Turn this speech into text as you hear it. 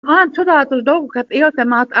olyan csodálatos dolgokat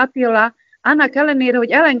éltem át, Attila, annak ellenére,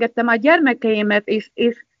 hogy elengedtem a gyermekeimet, és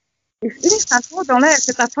instant módon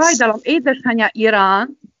leesett a fájdalom édesanyja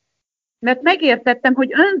iránt, mert megértettem,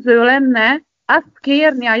 hogy önző lenne azt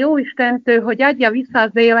kérni a Jóistentől, hogy adja vissza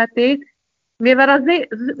az életét, mivel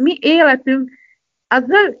mi életünk az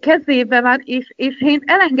ő kezébe van, és én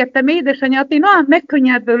elengedtem édesanyját, én olyan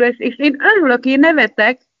megkönnyebbülő, és én örülök, én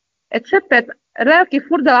nevetek, egy seppet lelki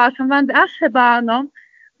furdalásom van, de azt se bánom,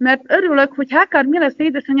 mert örülök, hogy akár mi lesz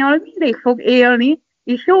édesanyja, mindig fog élni,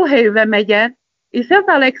 és jó helybe megyen, és ez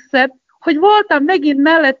a legszebb, hogy voltam megint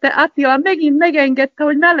mellette, Attila megint megengedte,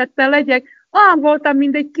 hogy mellette legyek, olyan voltam,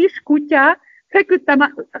 mint egy kis kutya, feküdtem,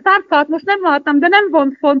 a számfát most nem láttam, de nem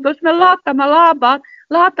volt fontos, mert láttam a lábát,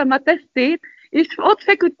 láttam a testét, és ott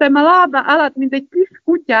feküdtem a lába alatt, mint egy kis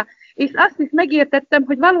kutya, és azt is megértettem,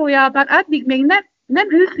 hogy valójában addig még nem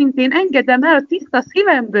őszintén engedem el tiszta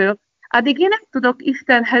szívemből, addig én nem tudok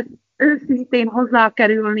Istenhez őszintén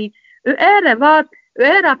hozzákerülni. Ő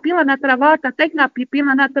erre a pillanatra várt, a tegnapi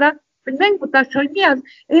pillanatra, hogy megmutassa, hogy mi az.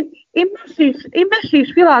 Én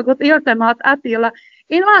mesés világot éltem át, Attila.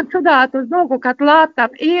 Én olyan csodálatos dolgokat láttam,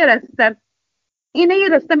 éreztem. Én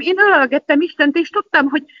ölelgettem Istent, és tudtam,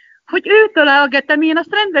 hogy őt ölelgettem, én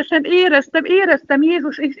azt rendesen éreztem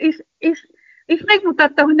Jézus, és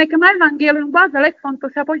megmutatta, hogy nekem evangéliumban az a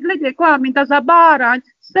legfontosabb, hogy legyek olyan, mint az a bárány,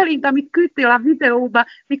 szerint, amit küldtél a videóba,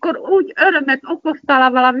 mikor úgy örömet okoztál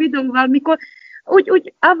avval a videóval, mikor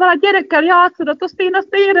úgy avval a gyerekkel játszodott, én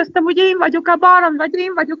azt éreztem, hogy én vagyok a bárány, vagy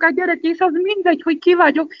én vagyok a gyerek, és az mindegy, hogy ki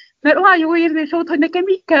vagyok, mert olyan jó érzés volt, hogy nekem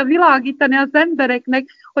így kell világítani az embereknek,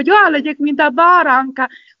 hogy olyan legyek, mint a báránka,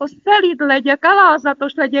 hogy szelíd legyek,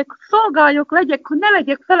 alázatos legyek, szolgáljak legyek, hogy ne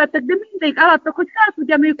legyek felettek, de mindig alattok, hogy fel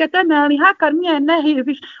tudjam őket emelni, akár milyen nehéz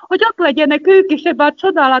is, hogy ott legyenek ők is ebben a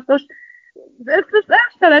csodálatos. Ezt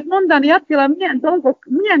el lehet mondani, Attila,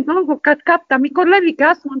 milyen dolgokat kaptam, mikor Levike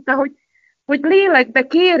azt mondta, hogy lélekbe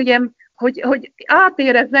kérjem, hogy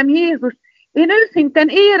átérezzem Jézus. Én őszintén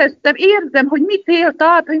érzem, hogy mit élt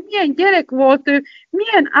át, hogy milyen gyerek volt ő,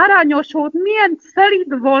 milyen aranyos volt, milyen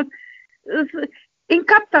szelíd volt. Én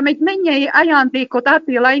kaptam egy mennyei ajándékot,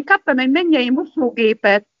 Attila, én kaptam egy mennyei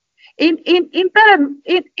mosógépet.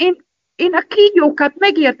 Én a kígyókat,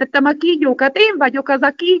 megértettem a kígyókat, én vagyok az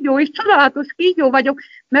a kígyó, és csodálatos kígyó vagyok,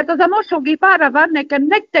 mert az a mosógép arra van nekem,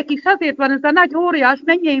 nektek is azért van ez a nagy óriás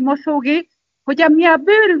mennyei mosógép, hogy mi a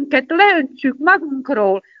bőrünket leöntsük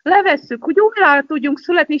magunkról, levesszük, hogy újra tudjunk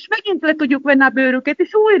születni, és megint le tudjuk venni a bőrünket,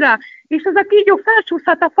 és újra, és az a kígyó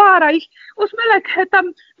felsúszhat a fára is, most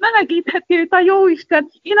melegítheti őt a Jóisten.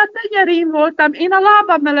 Én a tenyerén voltam, én a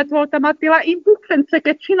lábam mellett voltam, Attila, én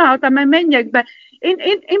bukfenceket csináltam a mennyekbe,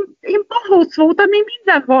 én bohóc voltam, én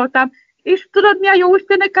minden voltam, és tudod, mi a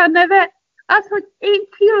Jóistennek a neve? Az, hogy én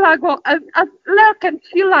csillagok, a lelkem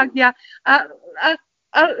csillagja,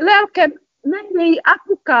 a lelkem mennyei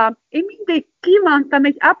apukám. Én mindig kívántam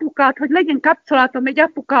egy apukát, hogy legyen kapcsolatom egy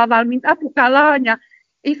apukával, mint apuká lánya.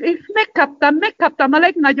 És megkaptam a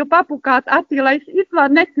legnagyobb apukát, Attila, és itt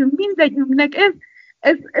van nekünk, mindegyünknek.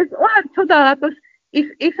 Ez olyan csodálatos,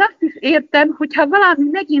 és azt is értem, hogyha valami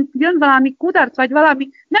megint jön valami kudarc, vagy valami,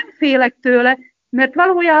 nem félek tőle, mert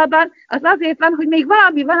valójában az azért van, hogy még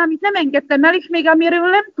valamit nem engedtem el, és még amiről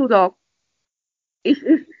nem tudok.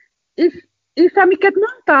 És amiket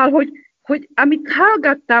mondtál, hogy amit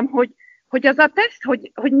hallgattam, hogy az a test,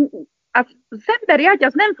 hogy az emberi agy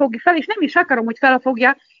az nem fogja fel, és nem is akarom, hogy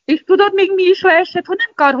felfogja, és tudod, még mi is leesett, hogy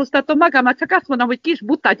nem karhoztatom magamat, csak azt mondom, hogy kis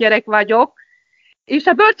buta gyerek vagyok, és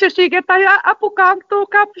a bölcsességet apukámtól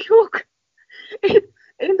kapjuk.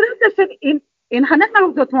 Én rendesen, ha nem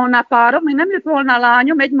aludott volna a párom, én nem jött volna a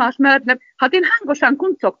lányom egymás mellett, nem, hát én hangosan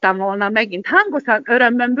kuncogtam volna megint, hangosan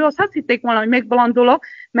örömbömből, azt hitték volna, hogy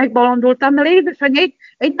megbolondultam, mert édesanyja,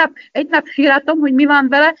 egy nap síratom, hogy mi van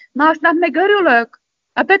vele, másnap meg örülök.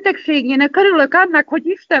 A betegségének örülök annak, hogy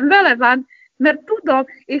Isten vele van, mert tudom,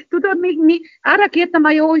 és tudod még mi, arra kértem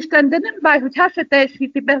a Jóisten, de nem baj, hogy ha se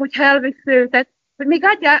teljesíti be, hogy elvisz őtet, hogy még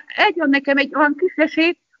adjon nekem egy olyan kis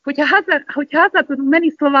esélyt, hogyha haza tudunk menni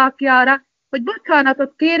Szlovákiára, hogy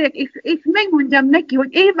bocsánatot kérjek, és megmondjam neki,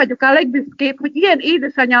 hogy én vagyok a legbüszkébb, hogy ilyen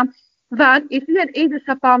édesanyám van, és ilyen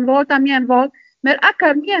édesapám volt, amilyen volt, mert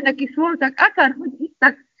akár milyenek is voltak, akár hogy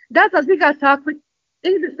ittak, de az az igazság, hogy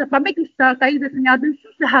édesapa megisztalta édesanyát, ő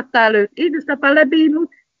sose hagyta előtt, édesapa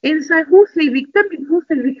lebénult, édesanyám 20 évig, több mint 20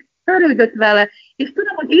 évig törődött vele, és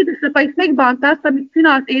tudom, hogy édesapa is megbánta azt, amit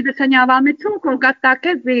csinált édesanyával, mert csókolgatta a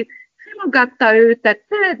kezét, simogatta őtet,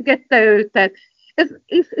 szeretgette őtet.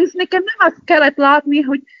 És nekem nem azt kellett látni,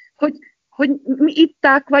 hogy mi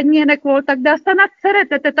itták, vagy milyenek voltak, de aztán a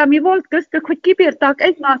szeretetet, ami volt köztük, hogy kibírták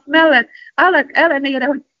egymás mellett, annak ellenére,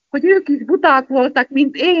 hogy hogy ők is buták voltak,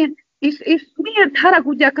 mint én, és miért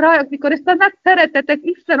haragudjak rájuk, mikor ezt a nagy szeretetet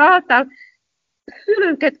Isten által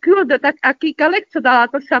szülőket küldöttek, akik a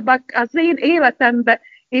legcsodálatosabbak az én életemben,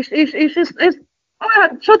 és ez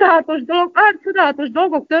olyan csodálatos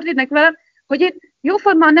dolgok történnek velem, hogy én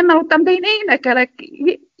jóformán nem aludtam, de én énekelek,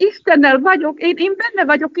 Istennel vagyok, én benne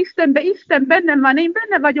vagyok Istenben, Isten bennem van, én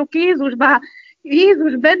benne vagyok Jézusban,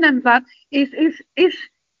 Jézus bennem van,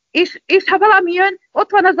 és ha valami jön,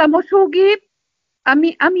 ott van az a mosógép,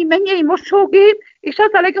 ami mennyei mosógép, és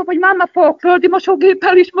az a legjobb, hogy máma fogok földi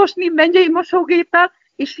mosógéppel is mosni, mennyei mosógéppel,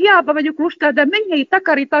 és hiába vagyok lusta, de mennyei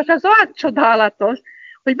takarítás, az olyan csodálatos,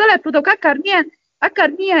 hogy bele tudok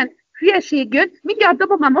akármilyen hülyeség jön, mindjárt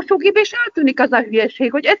dobom a mosógépbe, és eltűnik az a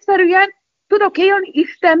hülyeség, hogy egyszerűen tudok élni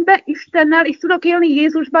Istenbe, Istennel, és tudok élni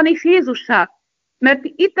Jézusban és Jézussal. Mert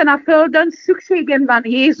itten a földön szükségem van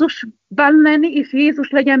Jézusban lenni, és Jézus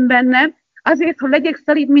legyen bennem, azért, hogy legyek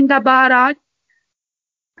szelíd, mint a bárány,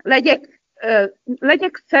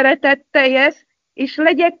 legyek szeretetteljes, és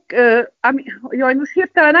legyek, jaj, most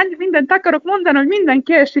hirtelen mindent akarok mondani, hogy minden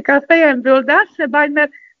kiesik a fejemből, de az se baj,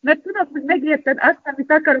 mert tudom, hogy megérted azt,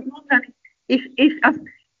 amit akarok mondani, és azt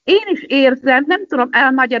én is érzem, nem tudom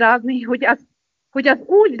elmagyarázni, hogy az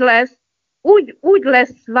úgy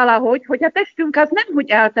lesz valahogy, hogy a testünk az nem, hogy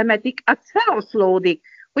eltemetik, az feloszlódik,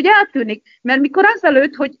 hogy eltűnik, mert mikor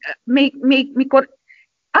azelőtt, hogy mikor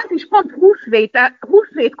az is pont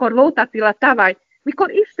húsvétkor volt Attila tavaly,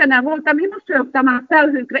 mikor Istennel voltam, én mosolyogtam a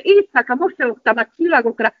felhőkre, éjszaka mosolyogtam a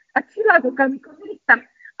csillagokra, amikor néztem,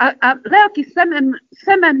 a lelki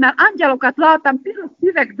szememmel angyalokat láttam, piros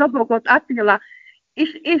szüveg dobogott Attila,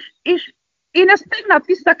 és én ezt tegnap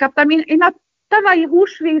visszakaptam, én a tavalyi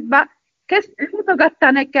húsvétben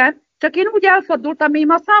mutogatta nekem, csak én úgy elfordultam, én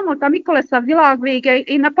már számoltam, mikor lesz a világ vége,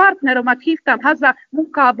 én a partneromat hívtam haza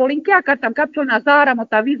munkából, én ki akartam kapcsolni az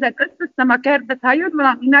áramot, a vizet, összöztem a kertet, ha jön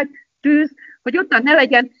valami nagy tűz, hogy ott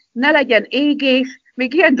ne legyen égés,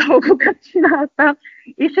 még ilyen dolgokat csináltam,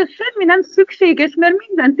 és ez semmi nem szükséges, mert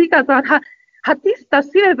mindent igazán, ha tiszta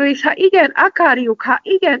szívből, és ha igen akarjuk, ha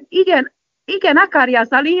igen akarja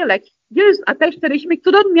az a lélek, győz a testre, és még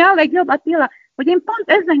tudod, mi a legjobb, Attila, hogy én pont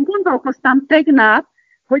ezen gondolkoztam tegnap,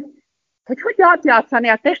 hogy átjátszani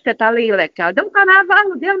a testet a lélekkel. De utána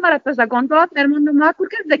valahogy elmaradt ez a gondolat, mert mondom, akkor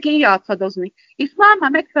kezdek én játszadozni. És máma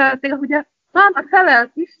megfelelték, hogy a máma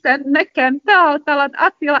felelt Isten nekem, te általad,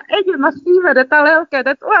 Attila, egyön a szívedet, a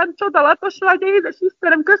lelkedet, olyan csodálatos vagy, édes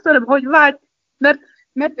Istenem, köszönöm, hogy vagy,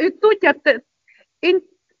 mert ő tudja,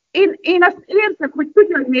 én azt érzem, hogy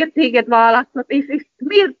tudja, hogy miért téged választott, és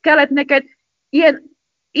miért kellett neked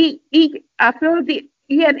így a földi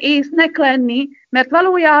ilyen észnek lenni, mert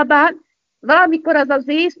valójában valamikor az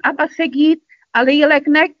ész abba segít a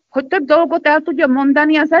léleknek, hogy több dolgot el tudja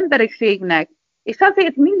mondani az emberiségnek. És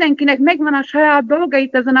azért mindenkinek megvan a saját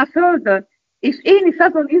dolgait ezen a földön. És én is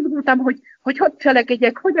azon izgultam, hogy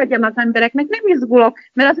cselekedjek, hogy adjam az embereknek. Nem izgulok,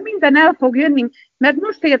 mert az minden el fog jönni, mert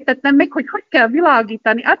most értettem meg, hogy kell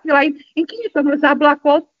világítani. Attila, én kinyitom az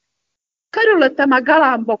ablakot, körülöttem a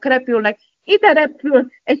galambok repülnek, ide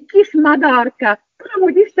repül egy kis madárka. Tudom,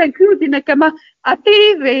 hogy Isten küldi nekem a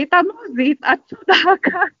tévét, a mozit, a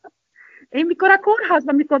csodákat. Én mikor a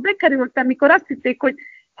kórházban, mikor bekerültem, mikor azt hitték,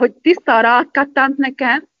 hogy tisztára átkattant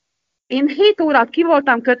nekem, én 7 órát ki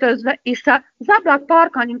voltam kötözve, és az ablak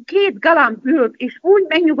parkanyon 2 galamb ült, és úgy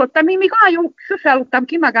megnyugodtam, én még olyan jó, sose aludtam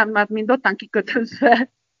ki magamat, mint ottan kikötözve.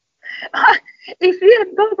 És ilyen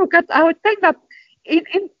dolgokat, ahogy tegnap, én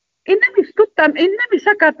nem is tudtam, én nem is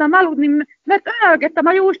akartam aludni, mert ölelgettem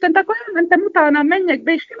a Jóistent, akkor elmentem utána a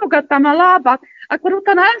mennyekbe, és simogattam a lábat, akkor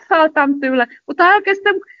utána elszálltam tőle, utána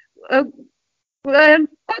elkezdtem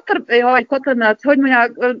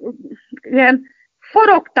ilyen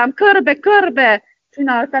forogtam, körbe-körbe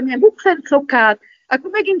csináltam, ilyen buksencsokát,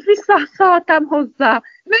 akkor megint visszaszálltam hozzá,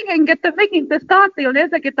 megengedtem megint ezt átélni,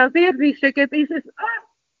 ezeket az érzéseket, és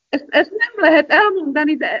ezt nem lehet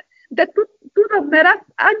elmondani, de tudom, mert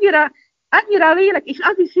az annyira lélek, és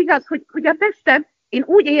az is igaz, hogy a testem, én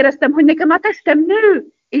úgy éreztem, hogy nekem a testem nő,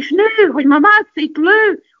 és nő, hogy ma mátszik,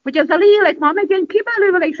 lő, hogy az a lélek ma megyen ki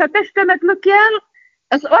belőle, és a testemet löki el.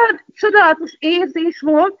 Ez olyan csodálatos érzés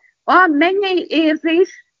volt, olyan mennyei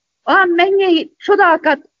érzés, olyan mennyei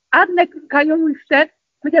csodákat ad nekünk a Jóisten,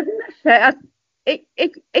 hogy az mese, az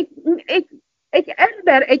egy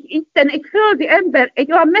ember, egy földi ember,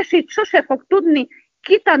 egy olyan mesét sose fog tudni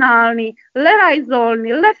kitanálni,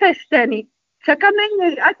 lerajzolni, lefesteni, csak a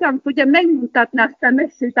mennyei atyám tudja megmutatni azt a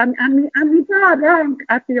mesét, ami vár ránk,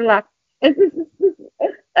 Attila. Ezt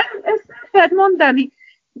lehet mondani.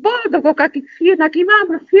 boldogok, akik sírnak, én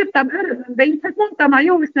máma sírtam örömömbe, én csak mondtam a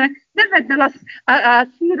jó Istennek, ne vedd el a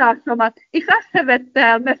sírásomat, és azt se vett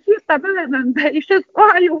el, mert sírtam örömömbe, és ez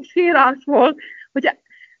olyan jó sírás volt,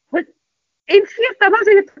 hogy én sírtam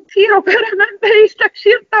azért, hogy sírok örömömbe, és csak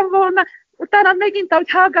sírtam volna, utána megint, ahogy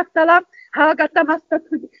hallgattam azt,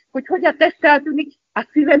 hogy a test eltűnik, a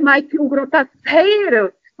szívem már kiugrott a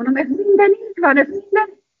helyéről. Mondom, ez minden így van, ez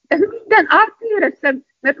minden átéreztem,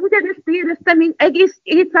 mert ugyanezt éreztem, mint egész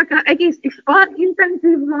éjszaka, és olyan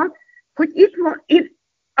intenzív volt, hogy itt van,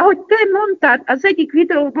 ahogy te mondtad az egyik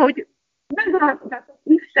videóban, hogy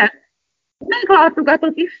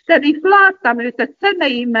meglátogatott Isten, és láttam őt a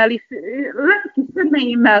szemeimmel, és lelki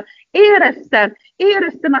szemeimmel,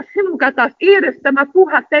 éreztem a simogatást, éreztem a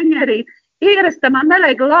puha tenyerét, éreztem a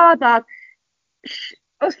meleg ládát, és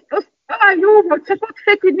az olyan jó volt, csak ott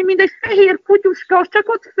feküdni, mint egy fehér kutyuska, csak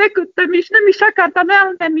ott feküdtem, és nem is akartam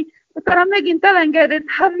elmenni, utána megint elengedett,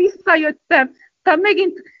 visszajöttem, utána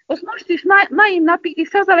megint, azt most is, mai napig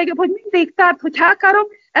is az a legjobb, hogy mindig tart, hogy ha akarom,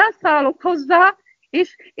 elszállok hozzá,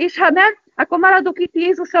 és ha nem, akkor maradok itt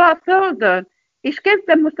Jézussal a földön. És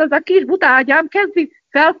kezdem most az a kis butágyám, kezdi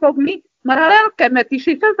felfogni, már a lelkemet is,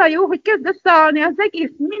 és az a jó, hogy kezd összeállni az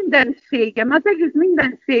egész mindenségem.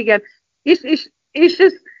 És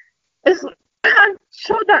ez olyan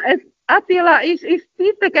csoda, ez Attila, és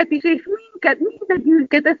titeket is, és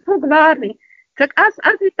mindegyünket ez fog várni. Csak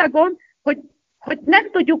az itt a gond, hogy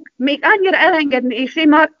nem tudjuk még annyira elengedni, és én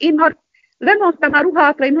már lemondtam a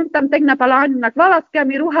ruhákra, én mondtam tegnap a lányomnak, valaszki,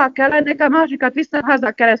 ami ruhák kellenek, a másikat viszem haza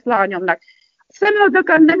a keresztlányomnak.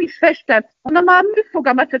 Szemöldökön nem is festem, mondom, már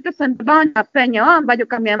műfogamat se teszem, bányát fennye, olyan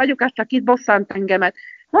vagyok, amilyen vagyok, az csak itt bosszant engemet.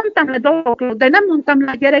 Mondtam le dolgokról, de nem mondtam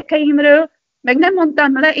le a gyerekeimről, meg nem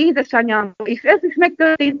mondtam le édesanyámról, és ez is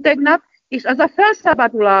megtörtént tegnap, és az a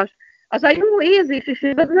felszabadulás, az a jó érzés, és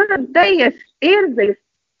ez az nagyon teljes érzés,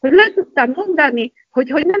 hogy le tudtam mondani,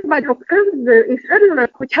 hogy nem vagyok önző, és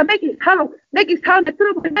örülök, hogyha meg is halok, de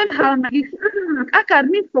tudom, hogy nem hal meg, és örülök, akár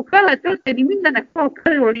mind fog vele történni, mindenek fog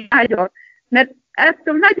körülni ágyon. Mert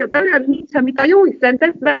ettől nagyobb öröm nincs, amit a Jóisten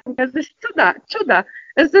tesz velünk, ez csoda,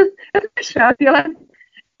 ez mese jelent.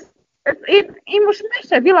 Én most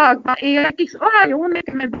mesevilágban élek, és olyan jó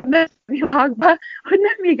nekem ebben a mesevilágban, hogy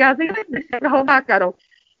nem igaz, én repesek, ahol akarok.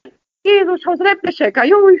 Jézushoz repesek, a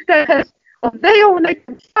Jóistenhez, de jó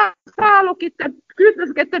nekem, szállok itt,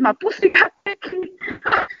 küldözgetem a puszikát neki.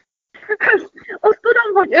 Azt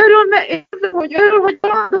tudom, hogy örül, hogy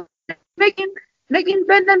megint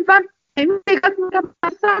bennem van, én mindig azt mondtam,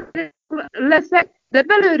 hogy szállt leszek, de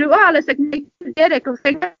belőlről leszek, még gyerek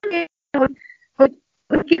leszek, hogy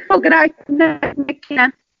ki fog rajta meg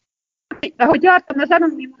kéne. Ahogy jártam az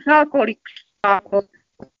anonimus alkoholikustához,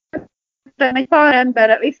 egy pár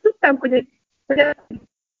emberrel, és tudtam, hogy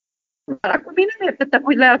akkor én nem értettem,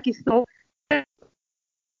 hogy lelki szó.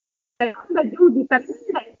 De gyógyítani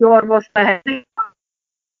mindenki orvos lehet.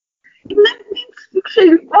 Nincs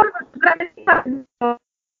szükségük orvosra.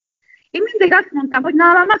 Én mindig azt mondtam, hogy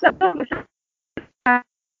nálam az a orvos,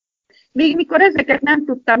 még mikor ezeket nem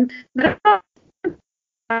tudtam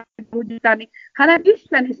gyógyítani, hanem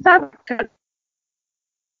isteni szavakkal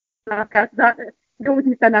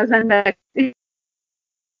gyógyítani az emberek.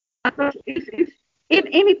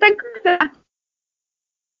 Én itt küzdem,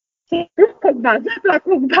 az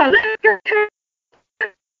ablakokban,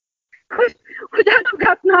 hogy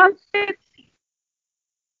adogatnám szét,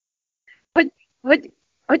 hogy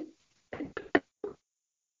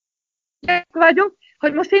vagyok,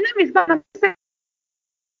 hogy most én nem is van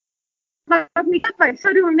a mikor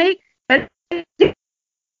szörülnék, mert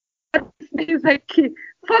nézek ki.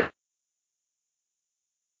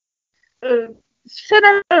 Se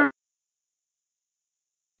nem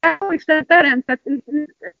Isten teremtett,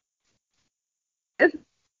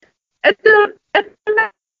 ettől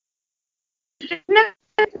nem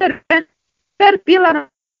egyszerűen per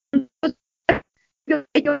pillanat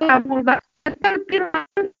egy olyan múlva, per pillanat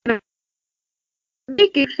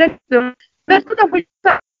végig sektől, mert tudom, hogy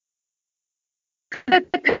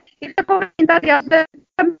és akkor mint adja, de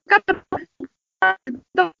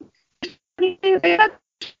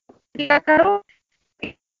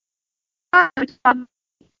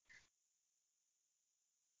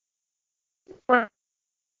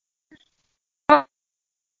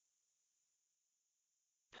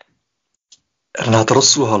Renáta,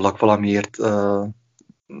 rosszul hallak valamiért,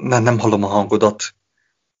 nem hallom a hangodat.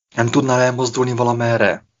 Nem tudnál elmozdulni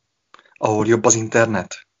valamerre, ahol jobb az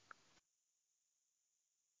internet?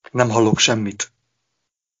 Nem hallok semmit.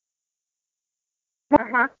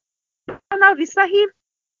 Aha. Na, visszahív?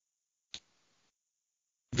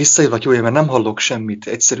 visszajövök jó, mert nem hallok semmit,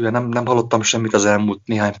 egyszerűen nem hallottam semmit az elmúlt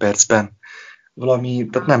néhány percben. Valami,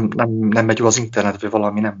 tehát nem megy jó az internet, vagy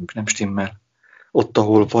valami nem stimmel. Ott,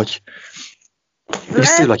 ahol vagy.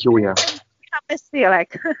 Visszajövök jó,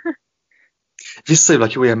 beszélek.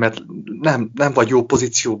 Visszajövök jó, mert nem vagy jó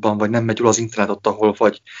pozícióban, vagy nem megy jól az internet ott, ahol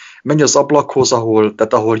vagy. Menj az ablakhoz,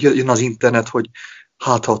 ahol jön az internet, hogy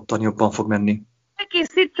ha ottan jobban fog menni.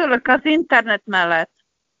 Készítselök az internet mellett.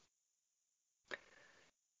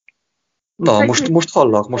 Na, most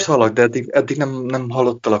hallak, de eddig nem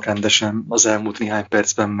hallottalak rendesen az elmúlt néhány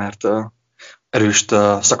percben, mert erőst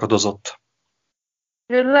szakadozott.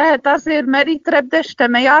 Lehet azért, mert itt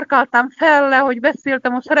repdestem, mert járkáltam fel, hogy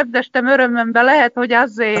beszéltem, most repdestem örömömbe, lehet, hogy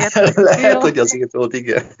azért. Lehet, hogy azért volt,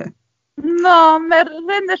 igen. Na, mert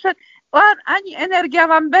rendesen annyi energia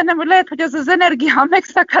van bennem, hogy lehet, hogy az energia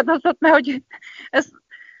megszakadozott, mert hogy ez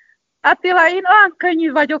Attila, én olyan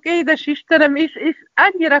könnyű vagyok, édes Istenem, és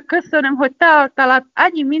annyira köszönöm, hogy te általad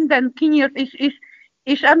annyi minden kinyílt,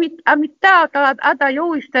 és amit te általad ad a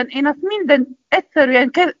Jóisten, én azt mindent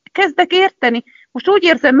egyszerűen kezdek érteni. Most úgy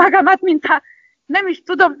érzem magamat, mintha nem is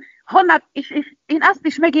tudom honnan, és én azt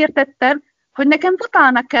is megértettem, hogy nekem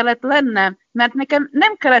utána kellett lennem, mert nekem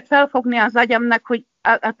nem kellett felfogni az agyamnak, hogy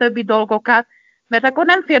a többi dolgokat, mert akkor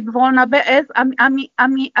nem fért volna be ez,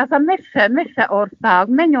 ami az a meseország,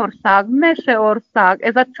 mennyország, meseország,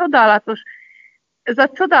 ez a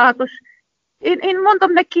csodálatos, én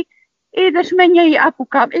mondom neki, édes mennyei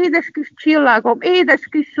apukám, édes kis csillagom, édes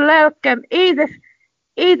kis lelkem,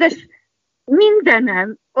 édes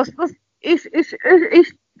mindenem, és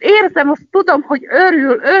érzem, azt tudom, hogy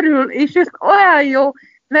örül, és ez olyan jó,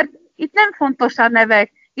 mert itt nem fontos a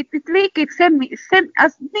nevek, itt végképp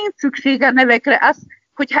az nincs szükség a nevekre,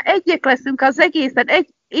 hogyha egyek leszünk az egészen, egy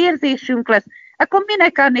érzésünk lesz, akkor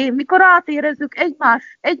minek a név, mikor átérezzük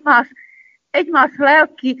egymás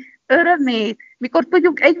lelki örömét, mikor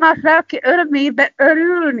tudjuk egymás lelki örömébe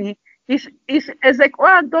örülni, és ezek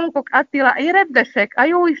olyan dolgok, Attila, én repdesek a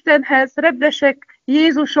Jóistenhez, repdesek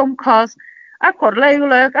Jézusomhoz, akkor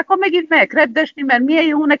leülök, akkor megint megyek repdesni, mert milyen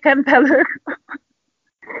jó nekem velük.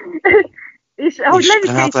 És ahogy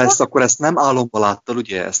akkor ezt nem álomba láttad,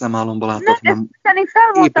 ugye? Ezt nem álomba láttad, hanem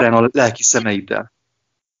ébren a lelki szemeiddel.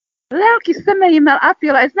 Lelki szemeimmel,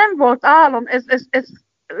 Attila, ez nem volt álom, ez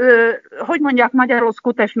hogy mondják magyarul,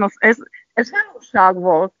 skutečnost, ez valóság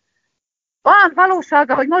volt. Olyan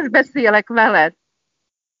valósága, hogy most beszélek veled.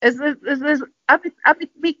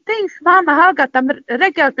 Amit még te is, máma, hallgattam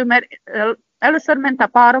reggeltől, mert először ment a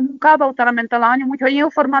párom munkába, utána ment a lányom, úgyhogy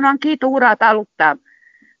jóformán 2 órát aludtam.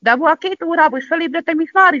 De abban a 2 órában is felébredtem,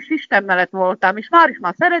 és már is Isten mellett voltam, és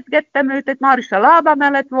már szeretgettem őt, már is a lába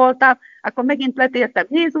mellett voltam, akkor megint letértem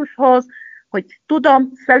Jézushoz, hogy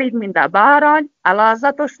tudom, szelíd, mint a bárány,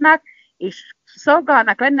 alázatosnak, és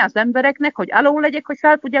szolgálnak lenni az embereknek, hogy aló legyek, hogy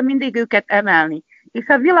fel tudjam mindig őket emelni. És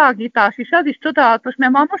a világítás is, az is csodálatos,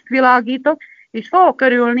 mert már most világítok, és fogok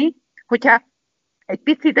örülni, hogyha egy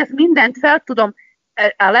picit ezt mindent fel tudom,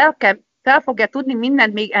 a lelkem fel fogja tudni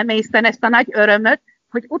mindent még emészteni, ezt a nagy örömöt,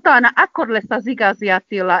 hogy utána akkor lesz az igazi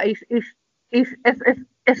Attila, és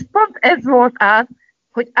ez pont ez volt az,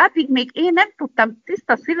 hogy addig még én nem tudtam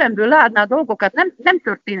tiszta szívemből látni a dolgokat, nem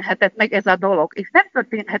történhetett meg ez a dolog, és nem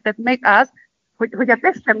történhetett meg az, hogy a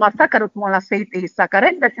testem már szakadt volna szét éjszaka.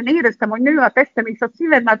 Rendesen éreztem, hogy nő a testem, és a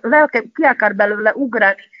szívem, a lelkem ki akar belőle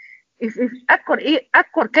ugrani, és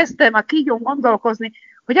akkor kezdtem a kígyón gondolkozni,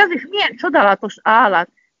 hogy az is milyen csodálatos állat,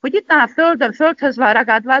 hogy itt a földön, földhöz van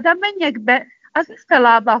ragadva, de a mennyekbe az Isten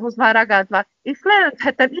lábához van ragadva, és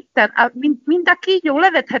leönthetem itten, mint a kígyó,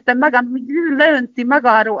 levethetem magam, mint leönti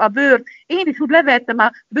magáról a bőrt, én is úgy levettem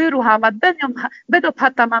a bőrruhámat,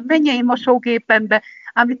 bedobhattam a mennyei mosógépembe,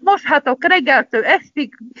 amit moshatok reggeltől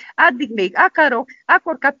estig, addig még akarok,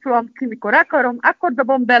 akkor kapcsolom ki, mikor akarom, akkor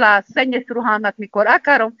dobom bele a szennyes ruhámat, mikor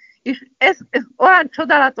akarom, és ez olyan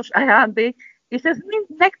csodálatos ajándék, és ez mind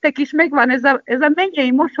nektek is megvan, ez a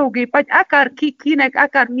mennyei mosógép, vagy akár kinek,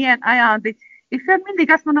 akár milyen ajándék. És én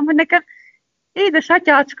mindig azt mondom, hogy nekem, édes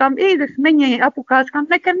atyácskám, édes mennyei apukácskám,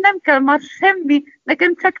 nekem nem kell már semmi,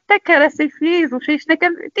 nekem csak te kell lesz, és Jézus, és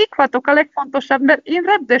nekem tik vagyok a legfontosabb, mert én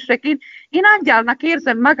repdesek, én angyalnak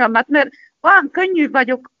érzem magamat, mert olyan könnyű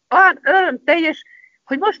vagyok, olyan örömteljes,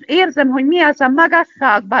 hogy most érzem, hogy mi az a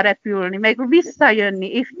magasságba repülni, meg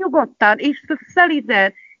visszajönni, és nyugodtan, és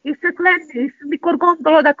szeliden, és csak lenni, és mikor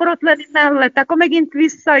gondolod, akkor ott lenni mellett, akkor megint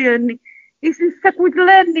visszajönni, és csak úgy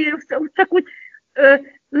lenni, csak úgy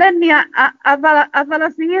lenni avval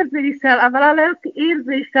az érzéssel, avval a lelki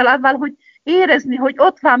érzéssel, avval, hogy érezni, hogy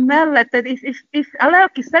ott van melletted, és a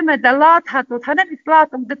lelki szemeddel láthatod, ha nem is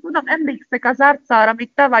látom, de tudom, emlékszek az arcára,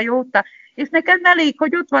 még tavaly óta, és nekem elég,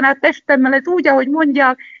 hogy ott van a testem ez úgy, ahogy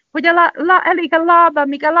mondják, hogy elég a lába,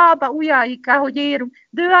 míg a lába ujjáig, ahogy érünk,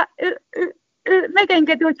 de ő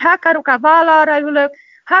megengedi, hogy ha akarok a vállára ülök,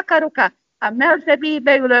 ha akarok a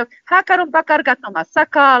mellzsebébe ülök, ha akarom vakargatnom a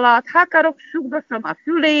szakállat, ha akarok sugdosom a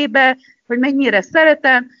fülébe, hogy mennyire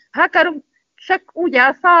szeretem, ha akarom, csak úgy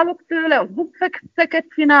elszállok tőle, hogy bukfekszeket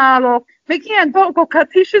csinálok, meg ilyen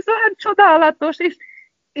dolgokat is, ez olyan csodálatos, és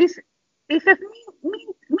ez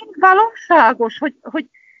mind valóságos,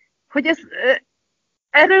 hogy ez,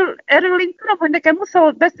 erről én tudom, hogy nekem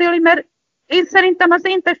muszáj beszélni, mert én szerintem az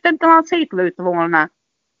én testem talán szétlőtt volna.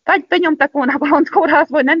 Vagy benyomtak volna valamit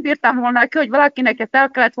kórházba, vagy nem bírtam volna ki, hogy valakinek ezt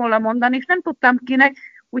el kellett volna mondani, és nem tudtam kinek,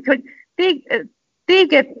 úgyhogy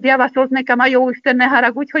téged javasolt nekem a Jóisten, ne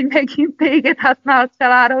haragudj, hogy megint téged használt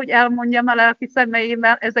fel arra, hogy elmondjam a lelki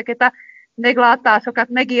szemeimmel ezeket a meglátásokat,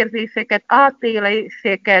 megérzéseket,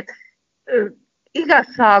 átéléseket,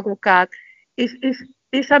 igazságokat,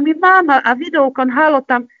 és ami máma a videókon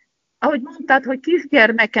hallottam, ahogy mondtad, hogy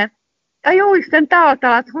kisgyermeken, a Jóisten te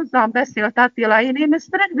általad hozzám beszélt, Attila, én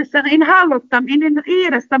ezt rendesen, én hallottam, én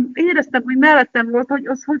éreztem, hogy mellettem volt,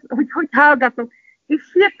 hogy hallgatom, és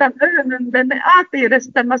sírtam örömömben, de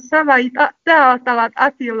átéreztem a szavait, te általad,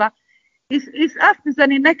 Attila, és azt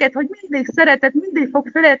üzeni neked, hogy mindig szereted, mindig fog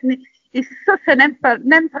szeretni, és sose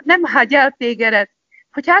nem hagy el tégedet.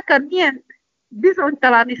 Hogy akár milyen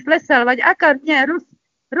bizonytalan is leszel, vagy akár milyen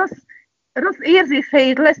rossz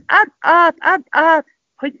érzéseid lesz, add át,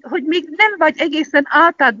 hogy még nem vagy egészen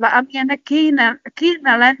átadva, amilyennek kéne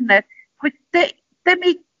lenned, hogy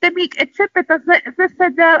te még egy csöppet az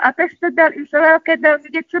eszeddel, a testeddel és a lelkeddel,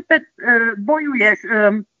 még egy csöppet bolyulj és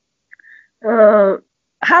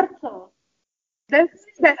harcol. De ez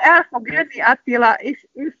minden el fog jönni, Attila, és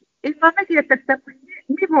én már megértettem, hogy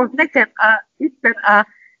mi volt nekem itten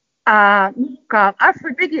a munkám. Az,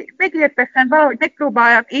 hogy megértettem valahogy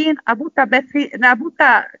megpróbáljam én a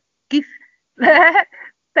buta kis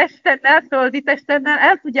testennel, földi testennel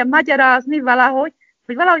el tudjam magyarázni valahogy,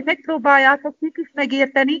 hogy valahogy megpróbáljátok ti is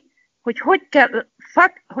megérteni, hogy kell,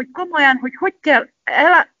 hogy komolyan, hogy kell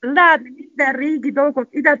látni minden régi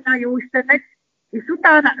dolgot idadni a Jóistennek, és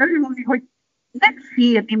utána örülni, hogy nem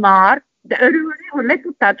sírni már, de örülni, hogy le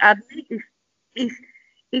tudtad adni,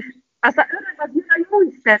 és az a öröm az jön a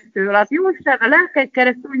Jóistentől, az Jóisten a lelked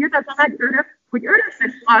keresztül jön az a nagy öröm, hogy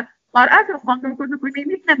örömös már azon gondolkozok, hogy még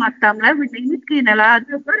mit nem adtam le, hogy még mit kéne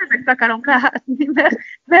látni, az örömös akarom látni,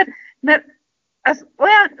 mert az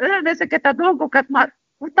olyan öröm ezeket a dolgokat már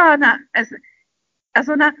utána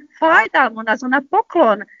azon a fájdalmon, azon a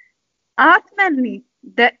poklon átmenni,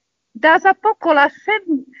 de az a pokol, az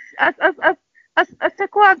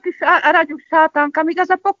csak olyan kis aranyos sátánka, míg az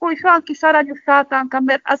a pokol is olyan kis aranyos sátánka,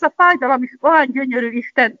 mert az a fájdalom is olyan gyönyörű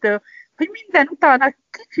Istentől, hogy minden utána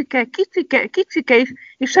kicsike is,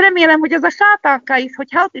 és remélem, hogy az a sátánka is, hogy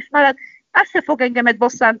hát is marad, az se fog engemet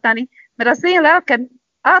bosszantani, mert az én lelkem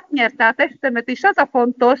átnyerte a testemet, és az a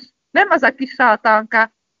fontos, nem az a kis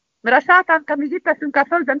sátánka, mert a sátánka, míg itt leszünk a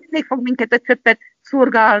földön, mindig fog minket egy csöppet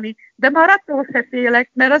szurgálni, de már attól se félek,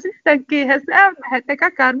 mert az Istenkéhez elmehetek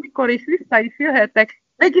akármikor, és vissza is jöhetek,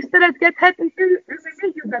 meg is szeretgethet, és ő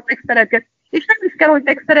még jobban megszeretget. És nem is kell, hogy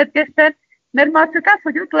megszeretgessen, mert már csak az,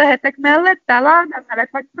 hogy ott lehetek mellette, a lábam mellett,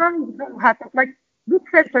 vagy szalúzolhatok, vagy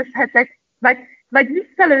bukfeszeshetek, vagy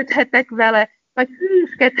visszalődhetek vele, vagy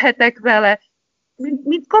hűskedhetek vele,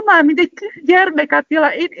 mint komán, mint egy kis gyermek,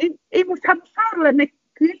 Attila. Én most, ha szár lennék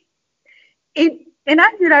ki, én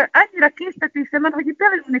annyira késztetésem van, hogy itt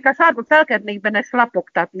belülnék a sárba, felkednék benne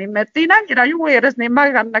slapogtatni, mert én annyira jól érezném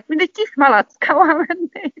magamnak, mint egy kis malacka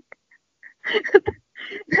lennék.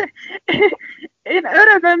 Én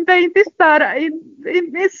örömömben, én tisztára, én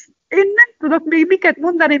nem tudok még miket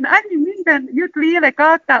mondani, én annyi minden jött lélek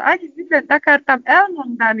által, annyi mindent akartam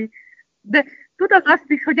elmondani, de tudom azt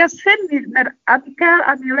is, hogy az semmi, mert ami kell,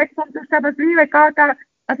 ami a legfontosabb az lélek által,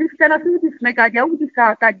 az Isten az úgy is megadja, úgy is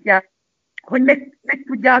átadja, hogy meg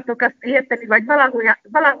tudjátok azt érteni, vagy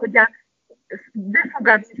valahogyan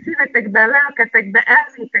befogadni szívetekbe, lelketekbe,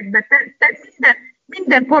 elmétekbe,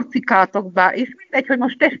 minden porcikátokba, és mindegy, hogy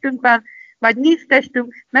most testünk van, vagy nincs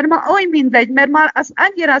testünk, mert ma oly mindegy, mert már az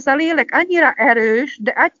a lélek annyira erős,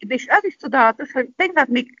 és az is csodálatos, hogy tegnap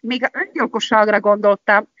még a öngyilkosságra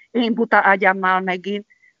gondoltam, én buta agyammal megint.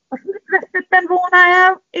 Azt mit vesztettem volna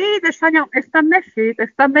el? Édesanyám, ezt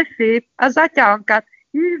a mesét, az atyánkat,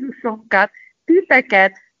 Jézusunkat,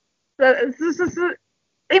 titeket,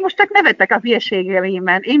 én most csak nevetek a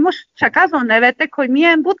hülyeségeimen. Én most csak azon nevetek, hogy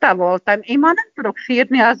milyen buta voltam. Én már nem tudok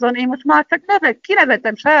sírni azon, én most már csak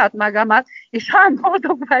kinevetem saját magamat, és olyan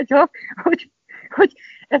boldog vagyok, hogy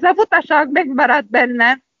ez a butaság megmaradt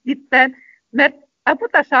bennem itten, mert a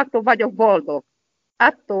butaságtól vagyok boldog.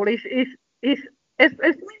 Attól, és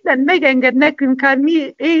ez minden megenged nekünk, hát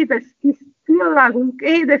mi édes kis csillagunk,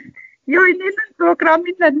 édes, jaj, én nem tudok rá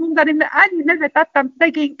mindent mondani, mert annyi nevet adtam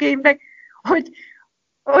szegénykémnek, hogy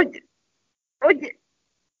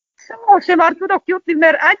szóval sem már tudok jutni,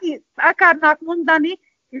 mert annyit akarnak mondani,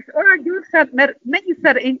 és olyan gyorsan, mert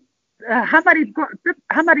mennyiszer én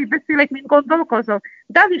hamarabb beszélek, mint gondolkozok.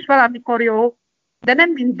 De az is valamikor jó, de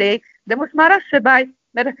nem mindig. De most már az se baj,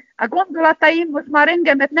 mert a gondolataim most már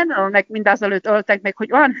engemet nem ölnek, mint azelőtt öltek meg,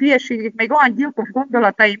 hogy olyan hülyeségek, meg olyan gyilkos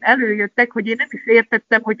gondolataim előjöttek, hogy én nem is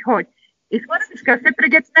értettem, hogy. És már nem is kell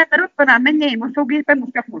szepregetnem, mert ott van a mennyei mosógépen,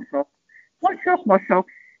 most csak mosok.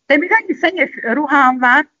 De még annyi szennyes ruhám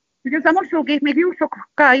van, hogy ez a mosógép még jó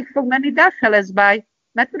sokáig fog menni, de az se lesz baj.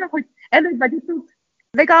 Mert tudom, hogy előbb vagy utóbb,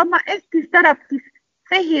 legalább már egy kis darab kis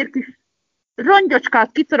fehér kis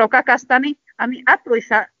rongyocskát ki tudok akasztani, ami attól is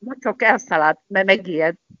a mocsok elszalad, mert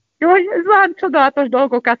megijed. Jó, ez van csodálatos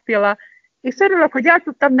dolgok, Attila. És örülök, hogy el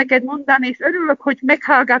tudtam neked mondani, és örülök, hogy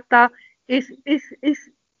meghallgattál, és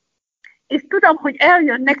tudom, hogy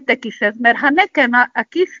eljön nektek is ez, mert ha nekem a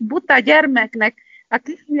kis buta gyermeknek, a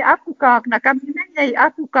kis mi apukáknak, a mi mennyei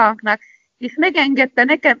apukáknak, és megengedte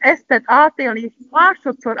nekem ezt átélni, és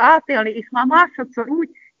másodszor átélni, és már másodszor úgy,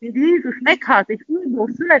 mint Jézus meghalt, és újból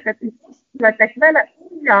született, és most születek vele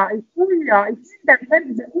újjá, és minden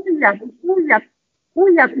felében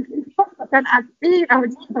újabb, és pontosan az én,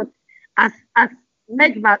 ahogy mondod, az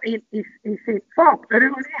megvan, és fogok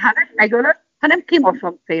örülni, ha nem megölök, hanem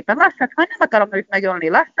kimosom szépen. Lassacskán, nem akarom őt megölni,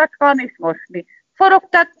 lassacskán és mosni.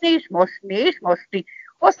 Forogtatni és mosni.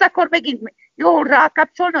 Azt akkor megint jól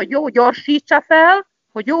rákapcsolni, hogy jó gyorsítsa fel,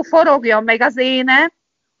 hogy jó forogjon meg az éne,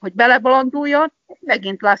 hogy belebolonduljon, és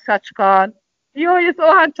megint lassacskán. Jaj, ez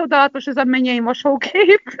olyan csodálatos, ez a mennyei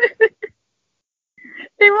mosógép.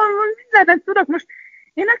 Én mindent tudok most.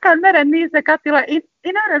 Én akár meren nézek, Attila, én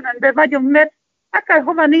örömömben vagyok, mert akár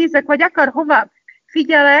hova nézek, vagy akár hova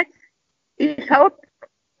figyelek, és ha ott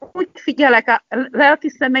úgy figyelek a lelki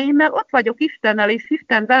szemeimmel, ott vagyok Istennel, és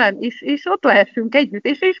Isten velem is, és ott lehessünk együtt,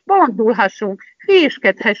 és bolondulhassunk,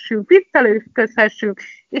 hülyéskedhessünk, viccelőzködhessünk,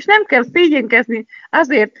 és nem kell szégyenkezni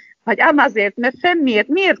azért, vagy amazért, mert semmiért,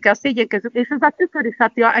 miért kell szégyenkezni, és ez a tükör is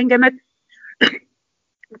Attila engemet,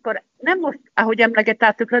 akkor nem most, ahogy emlegett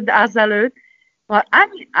a tükröt, de azelőtt,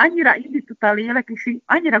 annyira indított a lélek, és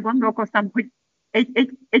annyira gondolkoztam, hogy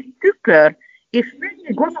egy tükör, és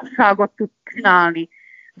mennyi gonoszságot tud csinálni.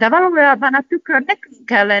 De valójában a tükör nekünk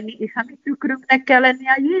kell lenni, és a mi tükrünknek kell lenni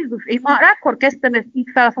a Jézus. Én már akkor kezdtem ezt így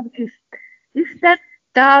felfogni, és Isten,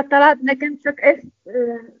 te általad nekem csak ezt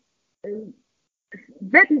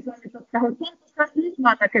bebizonyította, hogy pontosan így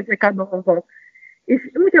vannak ezek a dolgok. És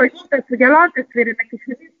úgy, hogy mondtad, hogy a lánytestvérének is,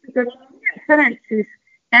 hogy milyen szerencsés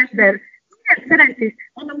ember, milyen szerencsés.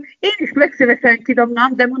 Mondom, én is legszívesen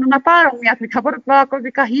kidobnám, de mondom, a párom miatt, hogyha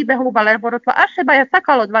borotvalkozik a híbe-hóba leborotva, az se baj, ha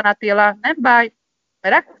szakalod van, Attila, nem baj.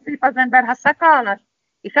 Mert akkor szép az ember, ha szakalas,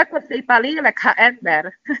 és akkor szép a lélek, ha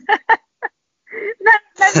ember.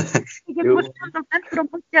 Igen, most mondom, nem tudom,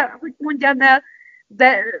 hogy mondjam el,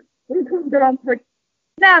 de úgy gondolom, hogy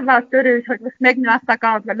nem van törős, hogy most megnő a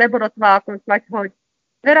szakalat, vagy leborotválkoz, vagy hogy.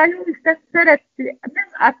 Mert a Jóisten szereti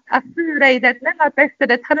nem a főreidet, nem a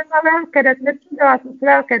testedet, hanem a lelkedet, mert csodálatos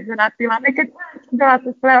lelked van, Attila. Neked olyan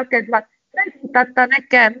csodálatos lelked van. Megmutatta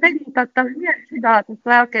nekem, hogy milyen csodálatos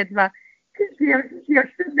lelked van. Kicsi,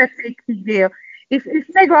 szündesség higgyél. És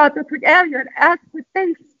meglátod, hogy eljön, hogy te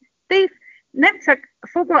is nem csak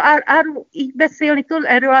fogol arról így beszélni,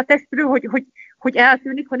 erről a testről, hogy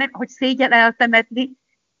eltűnik, hanem hogy szégyen eltemetni,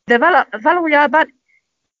 de valójában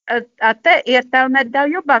a te értelmeddel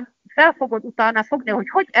jobban fel fogod utána fogni,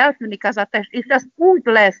 hogy eltűnik az a test, és az úgy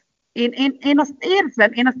lesz. Én azt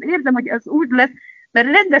érzem, hogy az úgy lesz,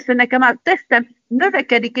 mert rendesen nekem a testem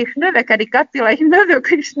növekedik és növekedik, Attila,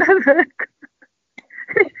 és növök.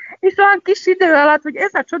 És olyan kis idő alatt, hogy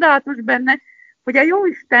ez a csodálatos benne, hogy a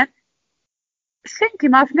Jóisten senki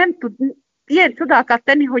más nem tud ilyen csodákat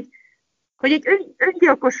tenni, hogy egy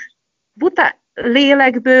öngyilkos buta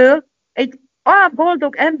lélekből egy olyan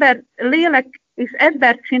boldog ember, lélek és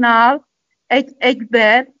ember csinál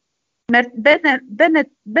egyben, mert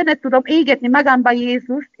benne tudom égetni magamba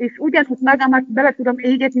Jézust, és ugyanúgy magamat bele tudom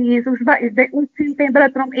égetni Jézusba, és de úgy szintén bele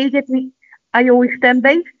tudom égetni a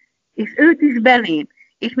Jóistenbe is, és őt is belém.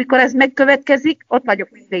 És mikor ez megkövetkezik, ott vagyok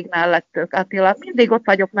mindig mellettök, Attila, mindig ott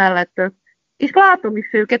vagyok mellettök. és látom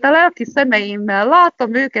is őket a lelki szemeimmel,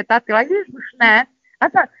 látom őket, Attila, Jézus ne,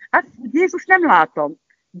 azt Jézus nem látom,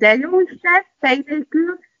 de Jóisten fej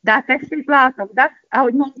nélkül, de a testét látom, de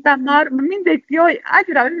ahogy mondtam már, mindig jaj,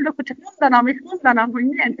 annyira örülök, hogy csak mondanám, hogy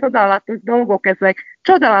milyen csodálatos dolgok ezek,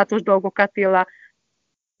 csodálatos dolgok, Attila.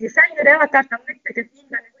 És ennyire el akartam nektek ezt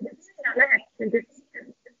mondani, hogy ez minden lehetséges,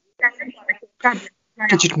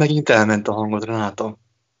 Kicsit megint elment a hangod, Renáta.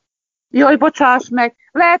 Jaj, bocsáss meg.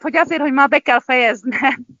 Lehet, hogy azért, hogy már be kell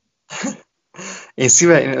fejeznem.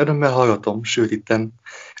 Én örömmel hallgatom, sőt, itten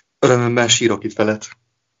örömmel sírok itt veled.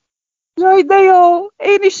 Jaj, de jó!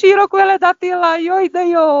 Én is sírok veled, Attila, jaj, de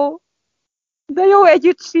jó! De jó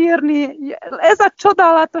együtt sírni. Ez a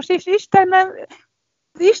csodálatos, és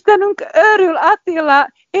Istenünk örül,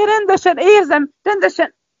 Attila. Én rendesen érzem,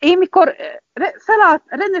 én mikor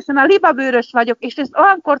rendesen a libabőrös vagyok, és ez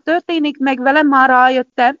olyankor történik meg velem, már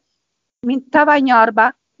rájöttem, mint tavaly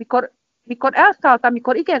nyárban, mikor elszálltam,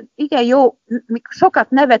 amikor igen jó, mikor sokat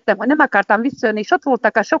nevettem, hogy nem akartam visszajönni, és ott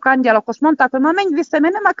voltak a sok angyalok, azt mondták, hogy már menj vissza,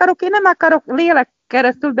 mert én nem akarok, lélek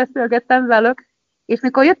keresztül beszélgettem velük, és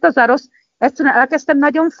mikor jött az a rossz, egyszerűen elkezdtem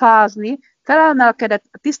nagyon fázni, felemelkedett,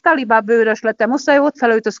 tiszta libabőrös lettem, muszáj ott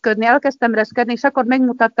felöltözködni, elkezdtem reszkedni, és akkor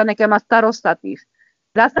megmutatta nekem azt a rosszat is.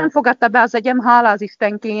 De azt nem fogadta be az agyam, hála az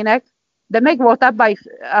Istenkének, de meg volt abban is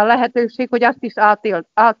a lehetőség, hogy azt is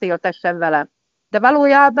átéltessem velem. De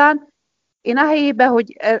valójában én a helyében,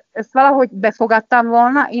 hogy ezt valahogy befogadtam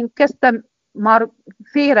volna, én kezdtem már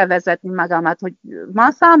félrevezetni magamat, hogy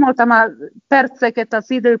már számoltam a perceket,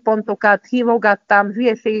 az időpontokat, hívogattam,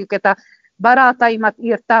 hülyeségeket, a barátaimat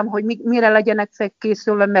írtam, hogy mire legyenek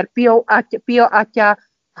felkészülve, mert Pio atya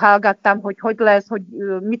hallgattam, hogy lesz, hogy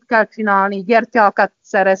mit kell csinálni, gyertyákat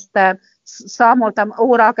szereztem, számoltam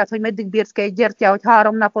órákat, hogy meddig bírsz ki egy gyertya, hogy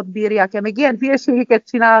 3 napot bírják, még ilyen hülyeségeket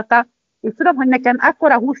csináltam, és tudom, hogy nekem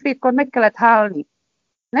akkora húsvétkor meg kellett halni.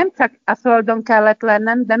 Nem csak a földön kellett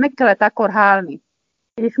lennem, de meg kellett akkor halni.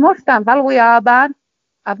 És mostan valójában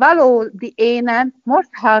a valódi énem most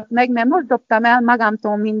halt meg, mert most dobtam el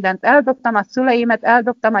magamtól mindent. Eldobtam a szüleimet,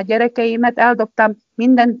 eldobtam a gyerekeimet, eldobtam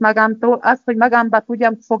mindent magamtól, azt, hogy magamba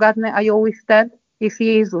tudjam fogadni a Jóisten és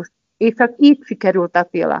Jézus. És csak így sikerült,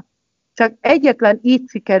 Attila. Csak egyetlen így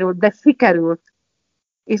sikerült, de sikerült.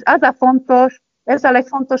 És az a fontos, ez a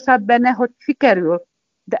legfontosabb benne, hogy sikerül.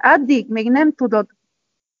 De addig még nem tudod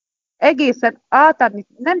egészen átadni,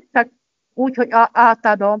 nem csak úgy, hogy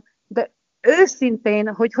átadom, de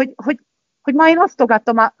őszintén, hogy már én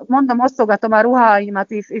osztogatom a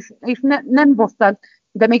ruháimat is, és nem bosszant.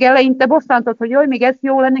 De még eleinte bosszantott, hogy jaj, még ezt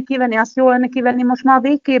jó lenne kivenni, azt jó lenne kivenni, most már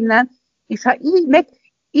végképp nem. És ha így,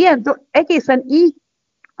 egészen így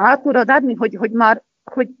át tudod adni,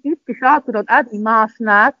 hogy itt is át tudod adni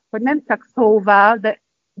másnak, hogy nem csak szóval,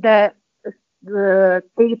 de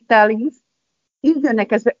téttel is, így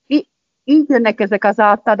jönnek ezek az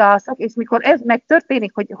átadások, és mikor ez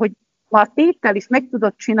megtörténik, hogy már téttel is meg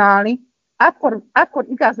tudod csinálni, akkor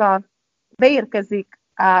igazán beérkezik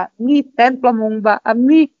a mi templomunkba, a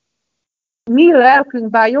mi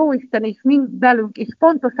lelkünkbe, a Jóisten is mind belünk, és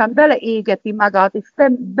pontosan beleégeti magát, és te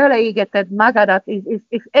beleégeted magadat,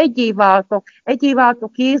 és egyé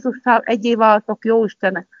váltok Jézussal, egyé váltok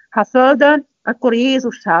Jóistennek. Ha földön, akkor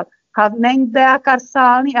Jézussal. Ha mennybe akarsz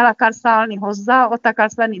szállni, el akarsz szállni hozzá, ott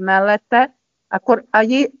akarsz lenni mellette, akkor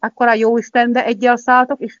a Jóistenbe egyel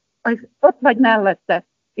szálltok, és ott vagy mellette.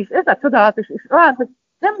 És ez a csodálatos, és olyan, hogy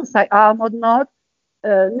nem muszáj álmodnod,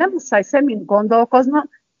 nem muszáj semmit gondolkoznod,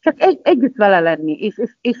 csak együtt vele lenni,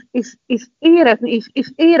 és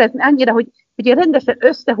érezni annyira, hogy én rendesen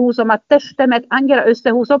összehúzom a testemet, annyira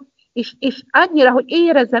összehúzom, és annyira, hogy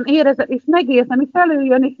érezzem, és megérzem, és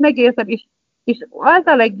előjön, és megérzem, és az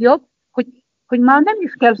a legjobb, hogy már nem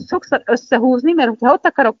is kell sokszor összehúzni, mert ha ott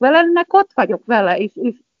akarok vele lenni, ott vagyok vele, és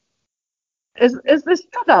ez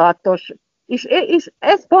csodálatos. És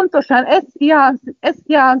ez pontosan, ez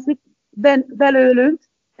hiányzik belőlünk,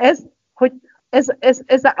 hogy ez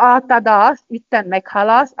az átadás, itten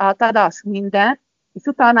meghalás, átadás minden, és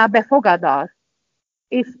utána befogadás.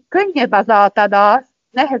 És könnyebb az átadás,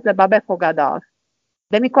 nehezebb a befogadás.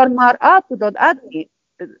 De mikor már át tudod adni,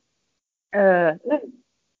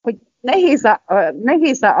 hogy nehéz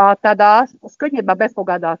a átadás, az könnyebb a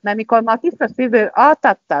befogadás. Mert mikor már tiszta szívből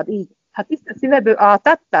átadtad, így, ha tiszta szívből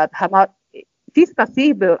átadtad, ha már tiszta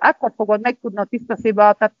szívből, akkor fogod megtudni, tiszta szívből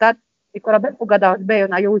átadtad, mikor a befogadás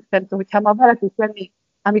bejön a Jóistentől, hogyha már vele tudsz lenni,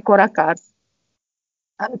 amikor akarsz.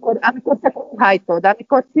 Amikor te óhajtod,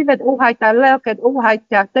 amikor szíved óhajtál, lelked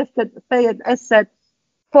óhajtja, tested, fejed, eszed,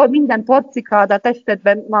 minden porcikád a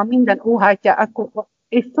testedben már minden óhajtja, akkor,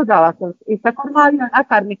 és csodálatos, és akkor már jön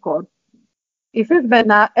akármikor. És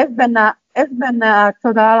ez benne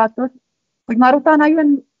csodálatos, hogy már utána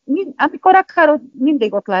jön, amikor akarod,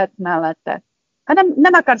 mindig ott lehetsz mellette. Ha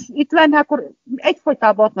nem akarsz itt lenni, akkor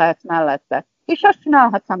egyfolytában ott lehetsz mellette. És azt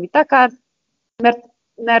csinálhatsz, amit akarsz,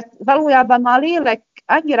 mert valójában már a lélek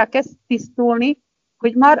annyira kezd tisztulni,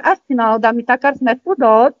 hogy már azt csinálod, amit akarsz, mert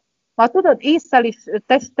tudod észszel is,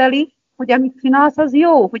 testtel is, hogy amit csinálsz, az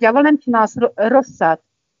jó, hogy avval nem csinálsz rosszat.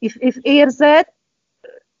 És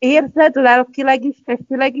érzed lelkileg is,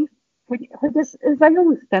 testileg is, hogy ez a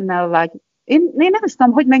jó Istennel vagy. Én nem is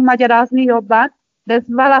tudom, hogy megmagyarázni jobban, de ez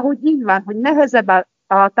valahogy így van, hogy nehezebb az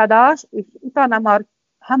átadás, és utána már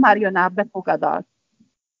hamar jön a befogadás.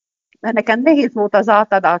 Mert nekem nehéz volt az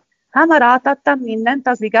átadás. Hamar átadtam mindent,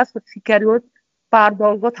 az igaz, hogy sikerült pár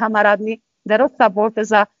dolgot hamar adni, de rosszabb volt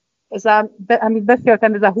amit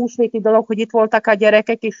beszéltem, ez a húsvéti dolog, hogy itt voltak a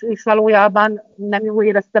gyerekek, és valójában nem jól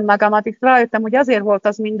éreztem magamat, és rájöttem, hogy azért volt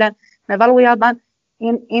az minden, mert valójában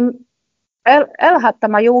én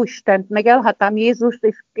elhattam a Jóistent, meg elhattam Jézust,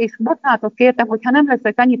 és bocsánatot kértem, hogyha nem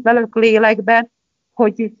leszek annyit velük lélekben,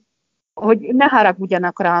 hogy ne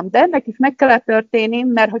haragudjanak rám. De ennek is meg kellett történni,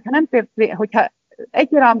 mert hogyha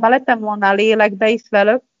egy irányba lettem volna a lélekbe is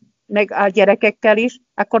velük, meg a gyerekekkel is,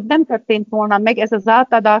 akkor nem történt volna meg ez az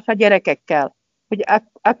átadás a gyerekekkel. Hogy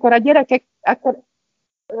akkor a gyerekek,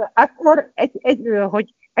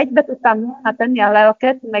 hogy egybe tudtam volna tenni a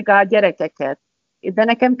lelket, meg a gyerekeket. De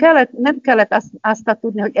nekem nem kellett azt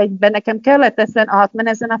tudni, hogy egyben nekem kellett ezen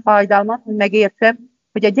átmenezni a fájdalmat, hogy megértsem,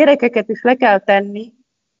 hogy a gyerekeket is le kell tenni,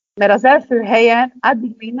 mert az első helyen,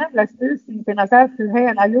 addig még nem lesz őszintén, az első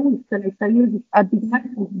helyen a Jóisten és a Jézus addig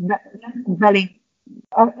nem fog velünk.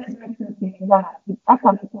 Ez megtörténik valaki.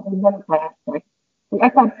 Akarnak, hogy velük lehessek. Hogy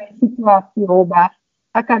akármilyen szituációban,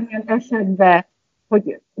 akármilyen esetben,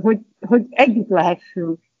 hogy együtt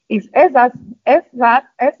lehessünk. És ez az,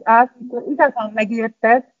 amikor igazán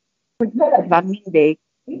megérted, hogy veled van mindig.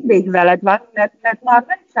 Mindig veled van, mert már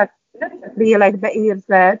nem csak lélekbe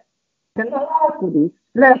érzed, de már látod is.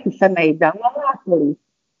 Lelki szemeiddel, már látod is.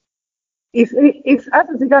 És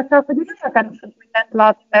az igazság, hogy nem akarom sok mindent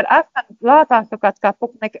látni, mert aztán látásokat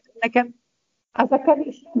kapok, nekem az a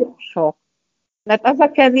kevés nagyon sok. Mert az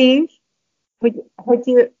a kevés,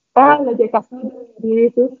 hogy legyek a földön,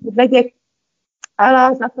 Jézus, hogy legyek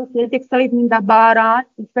alázatos, legyek szelíd, mint a bárány,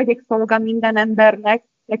 és legyek szolga minden embernek.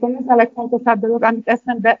 Nekem ez a legfontosabb dolog, amit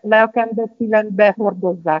eszembe, lelkembe, szívembe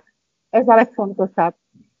hordozzák. Ez a legfontosabb.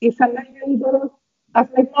 És a mennyei dolog, az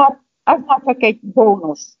már csak egy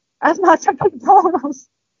bónusz. Az már csak egy bónusz,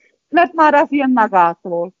 mert már az jön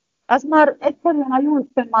magától. Az már egyszerűen a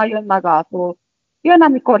Jóisten már jön magától. Jön,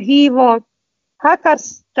 amikor hívod, ha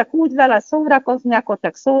akarsz csak úgy vele szórakozni, akkor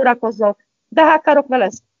csak szórakozol, de ha akarok vele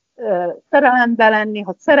szerelembe lenni,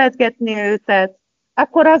 hogy szeretgetni őtet,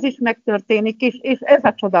 akkor az is megtörténik, és ez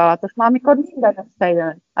a csodálatos. Már amikor minden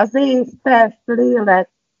összejön, az ész, test, lélek,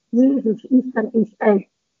 Jézus, Isten is egy,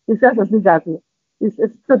 és ez az igazi. És ez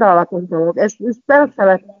csodálatos dolog, ezt el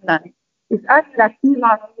kellett mondani. És annyira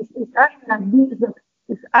kívánom, és annyira bízok,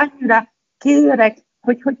 és annyira kérek,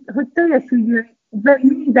 hogy teljesüljön be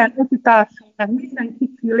minden utitársunknak, minden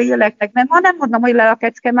kicsi léleknek. Nem mondom, hogy le a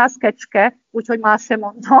kecske, mert az kecske, úgyhogy más sem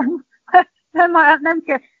mondom. nem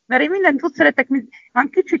kell, mert én mindent úgy szeretek, van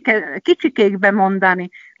kicsikékbe mondani.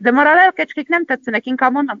 De már a lelkecskék nem tetszenek,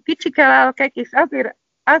 inkább mondom kicsike lelkek, és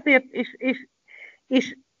azért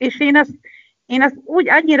és én azt úgy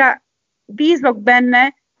annyira bízok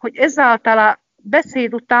benne, hogy ezáltal a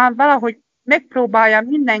beszéd után valahogy megpróbálja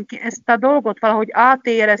mindenki ezt a dolgot valahogy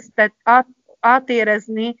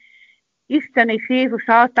átérezni Isten és Jézus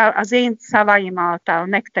által, az én szavaim által,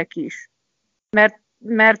 nektek is.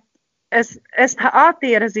 Mert ha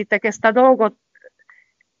átérezitek ezt a dolgot,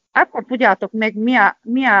 akkor tudjátok meg,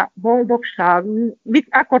 mi a boldogság,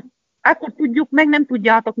 akkor tudjuk meg, nem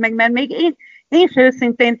tudjátok meg, mert még én se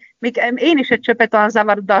őszintén, még én is egy csöpet olyan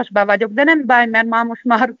zavarodásban vagyok, de nem baj, mert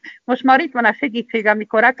most már itt van a segítség,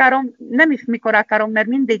 amikor akarom, nem is mikor akarom, mert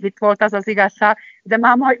mindig itt volt az igazság, de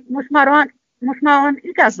most már olyan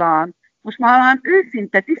igazán, most már olyan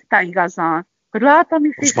őszinte, tiszta igazán, hogy látom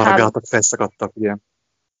is. Most már a gátak felszakadtak, ugye?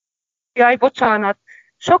 Jaj, bocsánat.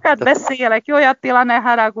 Sokat beszélek, jó Attila, ne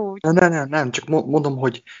haragudj. Nem, csak mondom,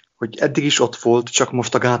 hogy eddig is ott volt, csak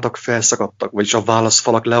most a gátak felszakadtak, vagyis a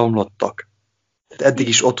válaszfalak leomlottak. Eddig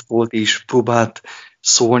is ott volt, és próbált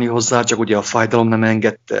szólni hozzá, csak ugye a fájdalom nem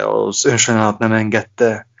engedte, az önsajnálat nem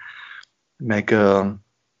engedte, meg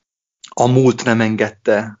a múlt nem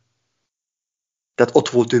engedte. Tehát ott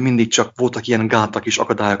volt ő mindig, csak voltak ilyen gátak és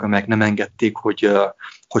akadályok, amelyek nem engedték,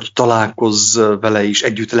 hogy találkozz vele és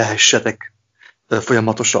együtt lehessetek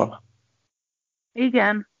folyamatosan.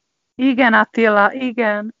 Igen. Igen, Attila,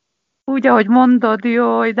 igen. Úgy, ahogy mondod,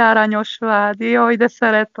 jaj, de aranyos vagy, jaj, de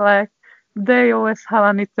szeretlek, de jó ezt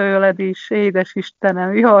hallani tőled is, édes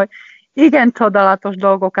Istenem, jaj. Igen, csodálatos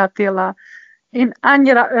dolgok, Attila. Én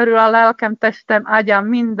annyira örül a lelkem, testem, agyam,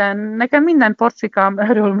 minden, nekem minden porcikám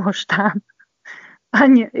örül mostán.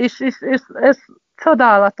 Annyi, és ez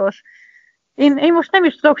csodálatos. Én most nem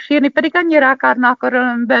is tudok sírni, pedig annyira akarnak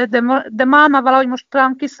örömbe, de máma valahogy most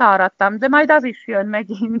talán kiszáradtam, de majd az is jön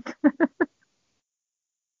megint.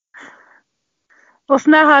 Most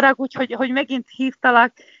ne haragudj, hogy megint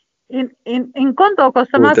hívtalak. Én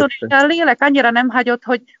gondolkoztam azon, és a lélek annyira nem hagyott,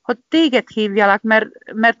 hogy téged hívjalak,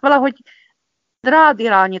 mert valahogy rád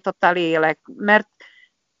irányított a lélek, mert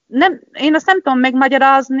én azt nem tudom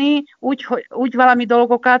megmagyarázni, úgy valami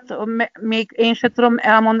dolgokat, még én sem tudom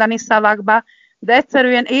elmondani szavakba, de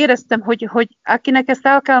egyszerűen éreztem, hogy akinek ezt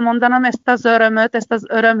el kell mondanom, ezt az örömöt, ezt az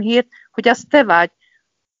örömhírt, hogy az te vagy.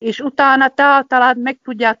 És utána te általad meg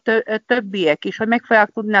tudják többiek is, hogy meg fogják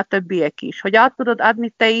tudni a többiek is, hogy át tudod adni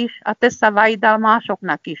te is a te szavaiddal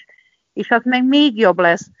másoknak is. És az meg még jobb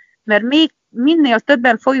lesz, mert még minél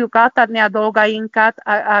többen fogjuk átadni a dolgainkat,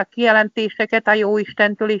 a kijelentéseket a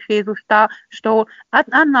Jóistentől és Jézustól,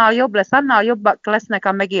 annál jobb lesz, annál jobbak lesznek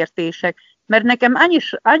a megértések. Mert nekem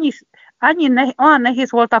olyan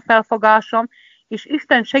nehéz volt a felfogásom, és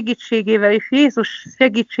Isten segítségével és Jézus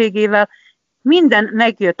segítségével minden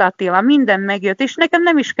megjött, Attila, minden megjött, és nekem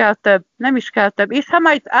nem is kell több, és ha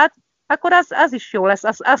majd akkor az is jó lesz,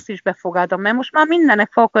 azt is befogadom, mert most már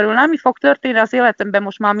mindennek fog körülni, ami fog történni az életemben,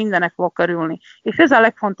 most már mindennek fog körülni. És ez a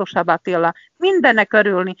legfontosabb, Attila, mindennek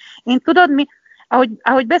körülni. Én tudod,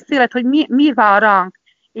 ahogy beszéled, hogy mi vár ránk,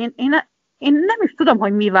 én nem is tudom,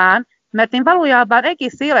 hogy mi van, mert én valójában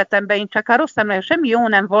egész életemben én csak a rossz emlékszem, semmi jó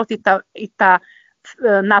nem volt itt a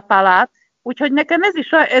nap alatt, úgyhogy nekem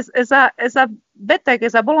ez a beteg,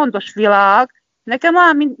 ez a bolondos világ, nekem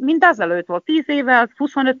olyan, mint azelőtt volt, 10 évvel,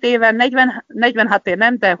 25 évvel, 46 év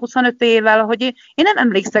nem, de 25 évvel, hogy én nem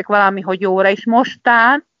emlékszek valami, hogy jóra, és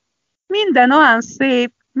mostán minden olyan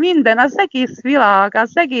szép, minden, az egész világ,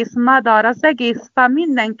 az egész madár, az egész fa,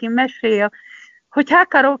 mindenki mesél, hogy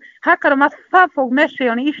akarom, azt fel fog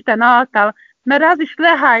mesélni Isten által, mert az is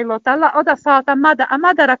lehajlott, odaszállt a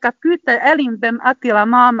madarakat küldte elimben, Attila,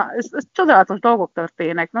 máma, ez csodálatos dolgok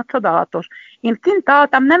történnek, na csodálatos. Én kint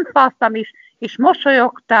álltam, nem fáztam és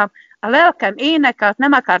mosolyogtam, a lelkem énekelt,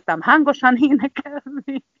 nem akartam hangosan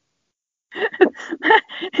énekelni.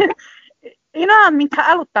 Én olyan,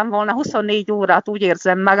 mintha aludtam volna 24 órát, úgy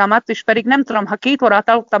érzem magamat, és pedig nem tudom, ha 2 órát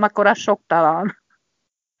aludtam, akkor az soktalan.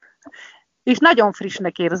 És nagyon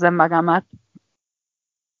frissnek érzem magamat.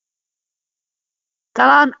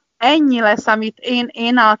 Talán ennyi lesz, amit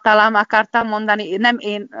én általam akartam mondani, nem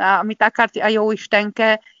én, amit akart a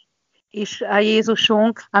Jóistenke és a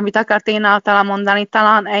Jézusunk, amit akart én általam mondani,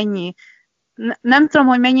 talán ennyi. Nem tudom,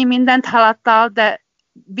 hogy mennyi mindent hallottál, de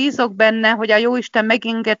bízok benne, hogy a Jóisten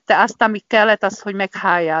megengedte azt, ami kellett, az, hogy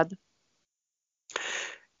meghalljad.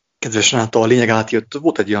 Kedves Renáta, a lényeg átjött.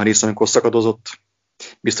 Volt egy olyan rész, amikor szakadozott,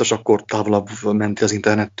 biztos akkor távolabb ment az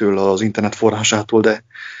internettől, az internet forrásától,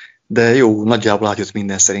 de jó, nagyjából átjött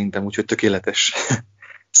minden szerintem, úgyhogy tökéletes.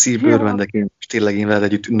 Szívből örvendek én, és tényleg én veled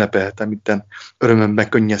együtt ünnepeltem, itten örömömben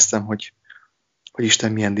könnyeztem, hogy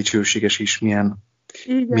Isten milyen dicsőséges is,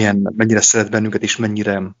 mennyire szeret bennünket, és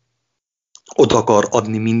mennyire oda akar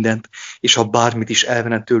adni mindent, és ha bármit is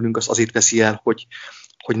elvenne tőlünk, az azért veszi el, hogy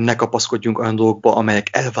ne kapaszkodjunk olyan dolgokba, amelyek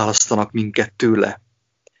elválasztanak minket tőle.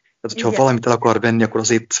 Tehát, hogyha valamit el akar venni, akkor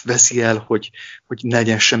azért veszi el, hogy ne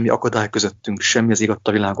legyen semmi akadály közöttünk, semmi az ég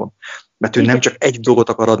a világon. Mert ő nem csak egy dolgot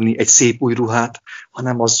akar adni, egy szép új ruhát,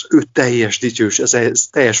 hanem az ő teljes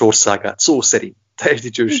teljes országát, szó szerint teljes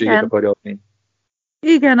dicsőséget akarja adni.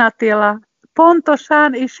 Igen, Attila,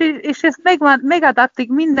 pontosan, és ez megadatik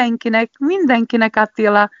mindenkinek,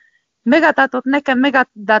 Attila. Megadatott nekem,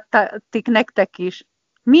 megadatik nektek is.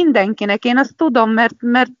 Mindenkinek, én azt tudom, mert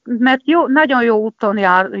nagyon jó úton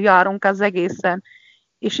járunk az egészen.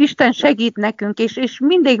 És Isten segít nekünk, és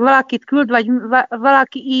mindig valakit küld, vagy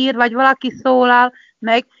valaki ír, vagy valaki szólal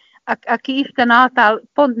meg, aki Isten által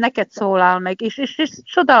pont neked szólal meg. És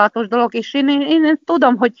csodálatos dolog, és én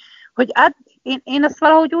tudom, hogy én ezt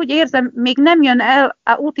valahogy úgy érzem, még nem jön el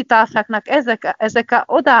a útitársaknak ezek a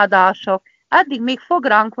odaadások. Addig még fog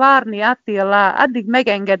ránk várni, Attila, addig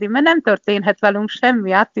megengedi, mert nem történhet velünk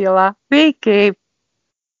semmi, Attila. Végképp.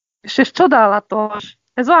 És ez csodálatos.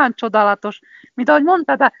 Ez olyan csodálatos. Mint ahogy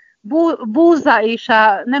mondtad, a búza és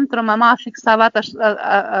nem tudom a másik szavat,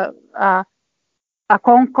 a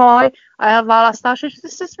konkoly, a elválasztás, és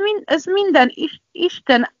ez minden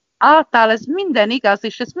Isten által ez minden igaz,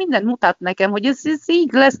 és ez minden mutat nekem, hogy ez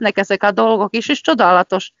így lesznek ezek a dolgok is, és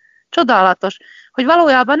csodálatos, hogy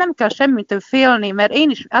valójában nem kell semmitől félni, mert én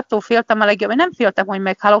is attól féltem a legjobban, nem féltem, hogy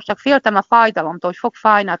meghalok, csak féltem a fájdalomtól, hogy fog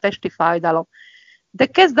fájni a testi fájdalom. De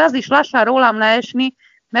kezd az is lassan rólam leesni,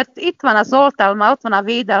 mert itt van az oltalma, ott van a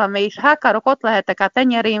védelme, és ha akarok, ott lehetek a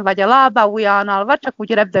tenyerén, vagy a lábaujjánál, vagy csak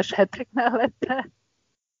úgy repdeshetek mellette.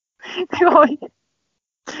 Jaj.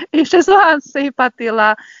 És ez olyan szép,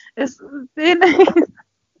 Attila.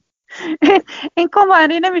 Én komolyan,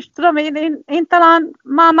 én nem is tudom, én talán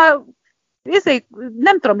már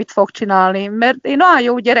nem tudom, mit fog csinálni, mert én olyan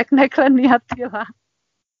jó gyereknek lenni, Attila.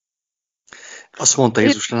 Azt mondta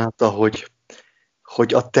Jézus látta,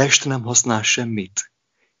 hogy a test nem használ semmit.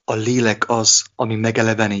 A lélek az, ami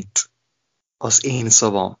megelevenít. Az én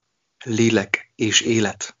szavam, lélek és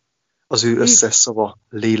élet. Az ő összes szava,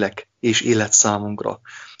 lélek és élet számunkra.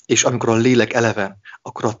 És amikor a lélek eleven,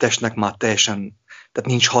 akkor a testnek már teljesen, tehát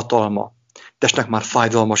nincs hatalma. Testnek már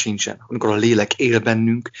fájdalma sincsen. Amikor a lélek él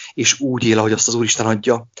bennünk, és úgy él, ahogy azt az Úristen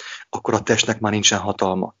adja, akkor a testnek már nincsen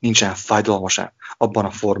hatalma, nincsen fájdalma sem abban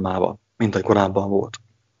a formában, mint ahogy korábban volt.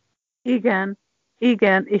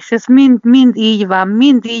 Igen, és ez mind így van,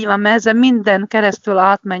 mert ezen minden keresztül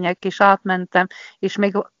átmenjek, és átmentem, és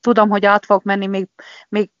még tudom, hogy át fogok menni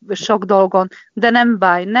még sok dolgon, de nem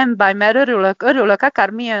baj, mert örülök, akár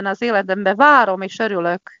mi jön az életembe, várom, és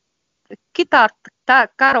örülök. Kitárt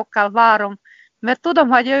károkkal várom, mert tudom,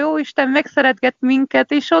 hogy a Jóisten megszeretget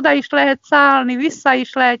minket, és oda is lehet szállni, vissza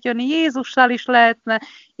is lehet jönni, Jézussal is lehetne,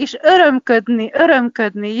 és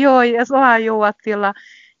örömködni, jaj, ez olyan jó, Attila.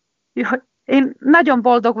 Jaj, én nagyon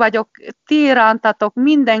boldog vagyok ti irántatok,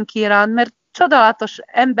 mindenki iránt, mert csodálatos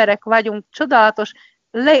emberek vagyunk, csodálatos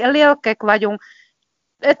lélkek vagyunk,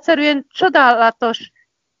 egyszerűen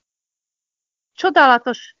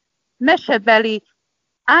csodálatos mesebeli,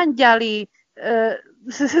 angyali,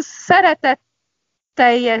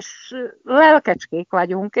 szeretetteljes lelkecskék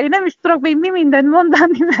vagyunk. Én nem is tudok még mi mindent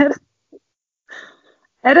mondani, mert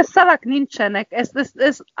erre szavak nincsenek.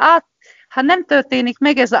 Ha nem történik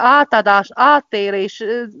meg ez az átadás, átélés,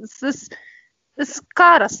 ez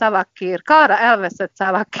kára szavakért, kára elveszett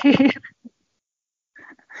szavakért.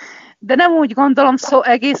 De nem úgy gondolom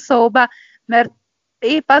egész szóba, mert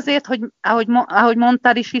épp azért, hogy ahogy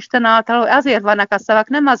mondtad is Isten által, hogy azért vannak a szavak,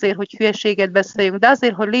 nem azért, hogy hülyeséget beszéljünk, de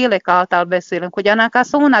azért, hogy lélek által beszélünk, hogy annak a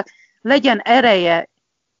szónak legyen ereje,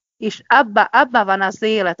 és abba van az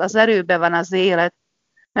élet, az erőben van az élet.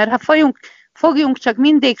 Mert ha fogjunk csak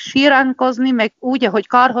mindig síránkozni, meg úgy, ahogy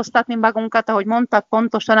karhoztatni magunkat, ahogy mondtad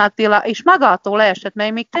pontosan, Attila, és magától leesett,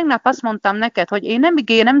 mert még tegnap azt mondtam neked, hogy én nem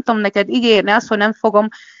tudom neked ígérni azt, hogy nem fogom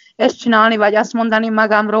ezt csinálni, vagy azt mondani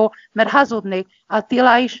magamról, mert hazudnék.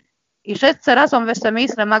 Attila is, és egyszer azon veszem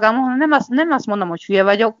észre magamon, nem azt mondom, hogy hülye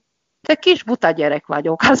vagyok, de kis buta gyerek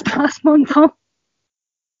vagyok, azt mondom.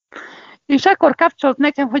 És akkor kapcsolt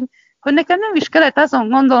nekem, hogy nekem nem is kellett azon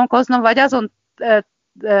gondolkoznom, vagy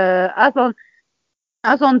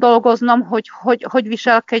azon dolgoznom, hogy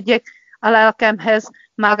viselkedjek a lelkemhez,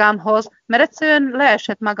 magamhoz, mert egyszerűen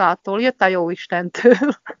leesett magától, jött a Jóistentől.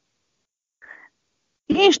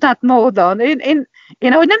 Instant módon. Én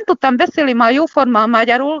ahogy nem tudtam beszélni már jóformán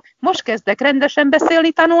magyarul, most kezdek rendesen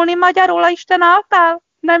beszélni, tanulni magyarul a Isten által.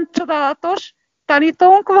 Nem csodálatos?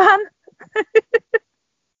 Tanítónk van.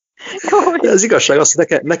 Az igazság az,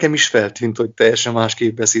 hogy nekem is feltűnt, hogy teljesen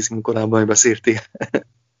másképp beszélsz, mint korábban beszéltél.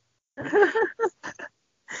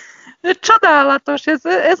 Csodálatos,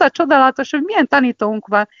 ez a csodálatos, hogy milyen tanítónk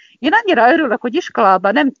van. Én annyira örülök, hogy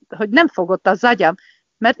iskolában nem fogott az agyam,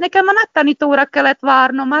 mert nekem a tanítóra kellett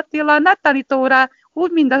várnom, Attila, a tanítóra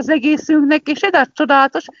úgy, mint az egészünknek, és ez a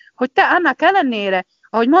csodálatos, hogy te annak ellenére,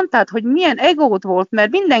 ahogy mondtad, hogy milyen egód volt,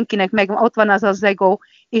 mert mindenkinek meg ott van az ego,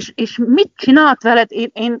 és mit csinált veled,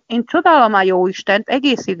 én csodálom a Jóistent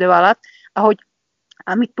egész idő alatt,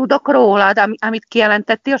 amit tudok rólad, amit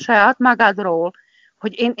kijelentettél saját magadról,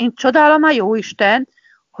 hogy én csodálom a Jóistent,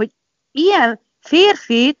 hogy ilyen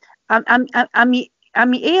férfit,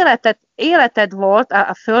 ami életed volt,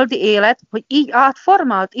 a földi élet, hogy így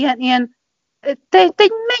átformált, te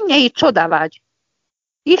egy mennyei csoda vagy.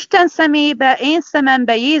 Isten szemébe, én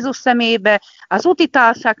szemembe, Jézus szemébe, az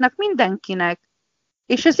utitársaknak, mindenkinek.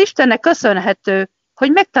 És ez Istennek köszönhető,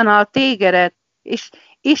 hogy megtalált tégedet,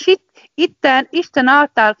 és Isten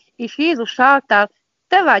által, és Jézus által,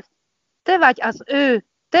 te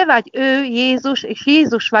vagy ő, Jézus, és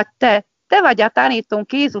Jézus vagy te vagy a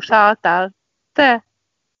tanítónk Jézus által, te.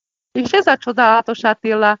 És ez a csodálatos,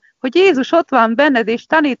 Attila, hogy Jézus ott van benned, és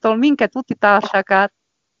tanítol minket utitársakat.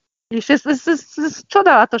 És ez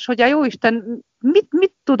csodálatos, hogy a Jóisten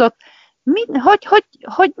mit tudott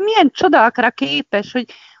hogy milyen csodákra képes,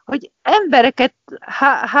 hogy embereket,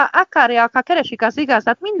 ha akarják, ha keresik az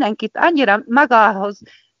igazat, mindenkit annyira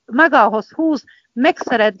magához húz,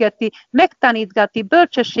 megszeretgeti, megtanítgati,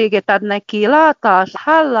 bölcsességet ad neki, látást,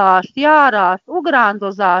 hallást, járást,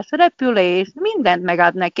 ugrándozás, repülést, mindent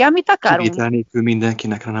megad neki, amit akarunk. Kivétel nélkül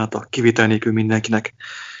mindenkinek, Renáta, kivétel nélkül mindenkinek.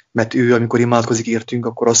 Mert ő, amikor imádkozik értünk,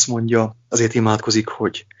 akkor azt mondja, azért imádkozik,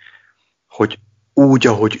 hogy úgy,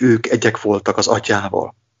 ahogy ők egyek voltak az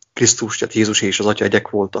atyával. Krisztus, tehát Jézus és az atya egyek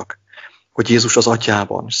voltak. Hogy Jézus az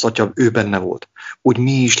atyában, és az atya ő benne volt. Úgy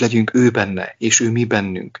mi is legyünk ő benne, és ő mi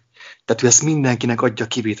bennünk. Tehát ő ezt mindenkinek adja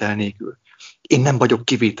kivétel nélkül. Én nem vagyok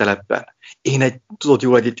kivétel ebben. Én tudod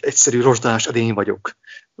jól, egy egyszerű rozsdás edény vagyok.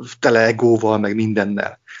 Tele egóval, meg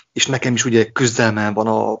mindennel. És nekem is ugye küzdelmem van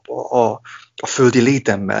a földi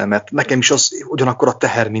létemmel, mert nekem is az ugyanakkor a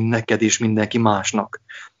teher, mint neked és mindenki másnak.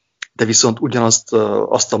 De viszont ugyanazt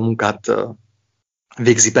azt a munkát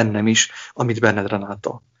végzi bennem is, amit benned,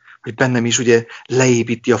 Renáta. Hogy bennem is ugye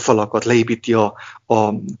leépíti a falakat, leépíti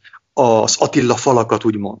az Attila falakat,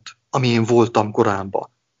 úgymond, ami én voltam korábban.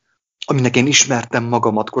 Aminek én ismertem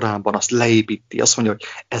magamat korábban, azt leépíti, azt mondja, hogy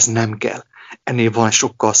ez nem kell. Ennél van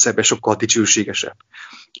sokkal szebb és sokkal dicsőségesebb.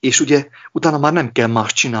 És ugye utána már nem kell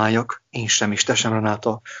más csináljak, én sem és te sem,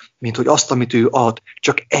 Renáta, mint hogy azt, amit ő ad,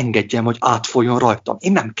 csak engedjem, hogy átfoljon rajtam.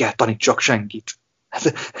 Én nem kell tanítsak senkit.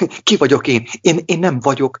 Ki vagyok én? Én nem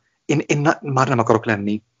vagyok, én már nem akarok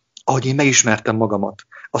lenni. Ahogy én megismertem magamat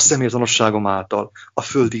a személyazonosságom által, a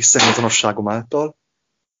földi személyazonosságom által,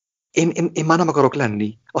 én már nem akarok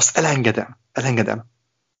lenni. Azt elengedem.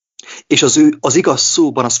 És az igaz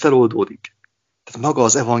szóban az feloldódik. Tehát maga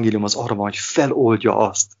az evangélium az arra van, hogy feloldja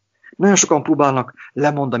azt. Nagyon sokan próbálnak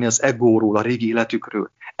lemondani az egóról, a régi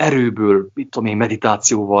életükről, erőből, mit tudom én,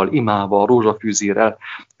 meditációval, imával, rózsafűzérrel,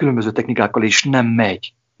 különböző technikákkal, és nem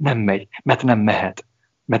megy, mert nem mehet.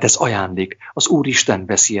 Mert ez ajándék. Az Úristen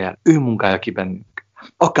veszi el, ő munkálja ki bennünk.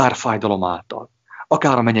 Akár fájdalom által,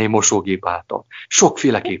 akár a mennyei mosógép által.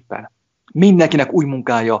 Sokféleképpen. Mindenkinek úgy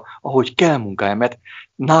munkálja, ahogy kell munkálja, mert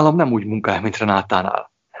nálam nem úgy munkálja, mint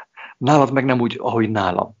Renátánál. Nálad meg nem úgy, ahogy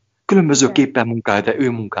nálam. Különbözőképpen munkálja, de ő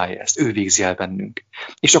munkálja ezt, ő végzi el bennünk.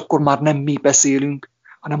 És akkor már nem mi beszélünk,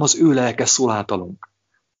 hanem az ő lelke szól általunk.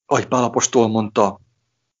 Ahogy Pál apostol mondta,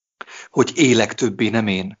 hogy élek többé nem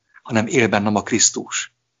én, hanem él bennem a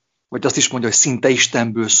Krisztus. Vagy azt is mondja, hogy szinte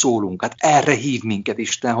Istenből szólunk. Hát erre hív minket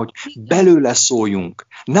Isten, hogy belőle szóljunk.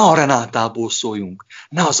 Ne a Renátából szóljunk,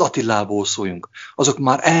 ne az Attilából szóljunk. Azok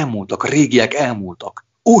már elmúltak, a régiek elmúltak.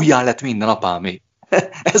 Újjá lett minden, apámé.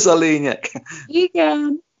 Ez a lényeg.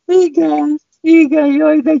 Igen,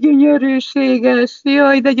 jaj, de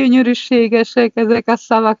gyönyörűségesek ezek a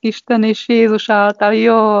szavak Isten és Jézus által,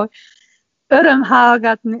 jaj. Öröm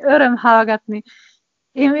hallgatni.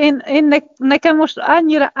 Nekem most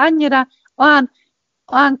annyira olyan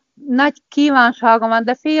nagy kívánságom van,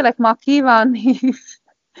 de félek már kívánni is,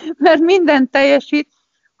 mert minden teljesít,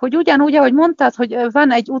 hogy ugyanúgy, ahogy mondtad, hogy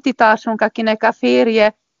van egy utitársunk, akinek a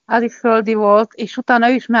férje az is földi volt, és utána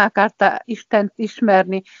ő is meg akarta Istent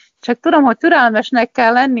ismerni. Csak tudom, hogy türelmesnek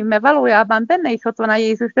kell lenni, mert valójában benne is ott van a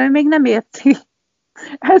Jézus, de ő még nem érti.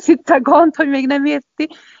 Ez itt a gond, hogy még nem érti.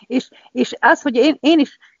 És az, hogy én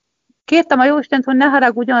is kértem a Jóistent, hogy ne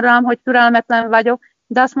haragudjon rám, hogy türelmetlen vagyok,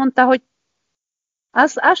 de azt mondta, hogy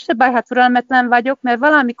az se baj, ha türelmetlen vagyok, mert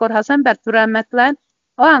valamikor, ha az ember türelmetlen,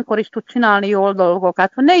 olyankor is tud csinálni jól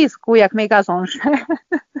dolgokat, hogy ne izguljak még azon se.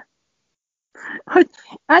 Hogy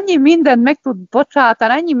annyi mindent meg tud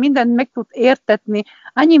bocsátani, annyi mindent meg tud értetni,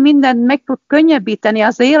 annyi mindent meg tud könnyebbíteni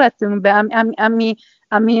az életünkbe,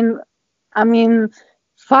 amin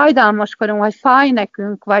fájdalmaskodunk, vagy fáj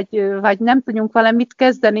nekünk, vagy nem tudjunk vele mit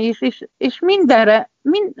kezdeni, és mindenre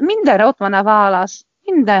ott van a válasz.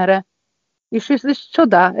 Mindenre. És ez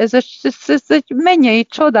csoda, ez egy mennyei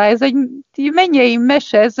csoda, ez egy mennyei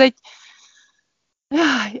mese, ez egy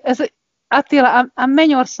Attila, a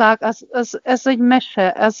mennyország, ez egy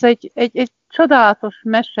mese, ez egy csodálatos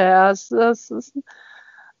mese,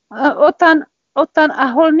 ottan,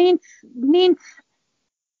 ahol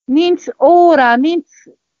nincs óra, nincs,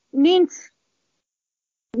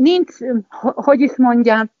 hogy is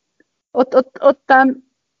mondjam,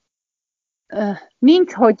 ottan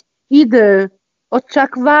nincs, hogy idő, ott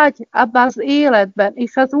csak vágy abban az életben,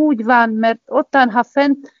 és az úgy van, mert ottan,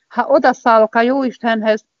 ha odaszállok a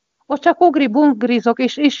Jóistenhez, ott csak ugri-bungrizok,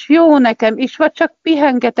 és jó nekem, és vagy csak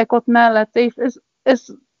pihengetek ott mellette, és ez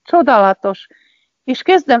csodálatos. És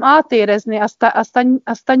kezdem átérezni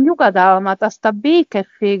azt a nyugodalmat, azt a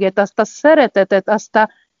békességet, azt a szeretetet,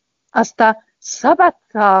 azt a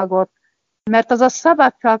szabadságot, Mert az a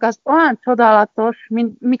szabadság az olyan csodálatos,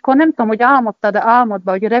 mint mikor nem tudom, hogy álmodtad-e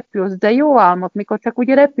álmodba, hogy repülsz, de jó álmod, mikor csak úgy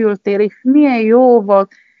repültél, és milyen jó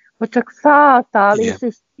volt, hogy csak szálltál, Igen.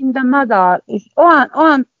 és minden madár, és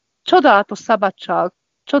olyan csodálatos szabadság,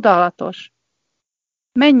 csodálatos.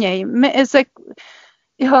 Menjeim, ezek,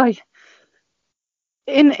 jaj,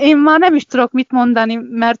 én már nem is tudok mit mondani,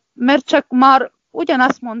 mert csak már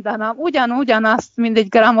ugyanazt mondanám, ugyanazt, mint egy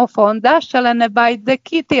gramofon, de az se lenne baj, de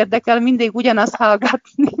kit érdekel mindig ugyanazt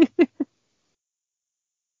hallgatni.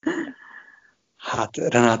 Hát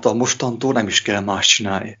Renáta, mostantól nem is kell más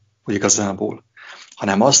csinálni, hogy igazából,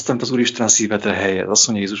 hanem azt, amit az Úristen a szívedre helyez. Azt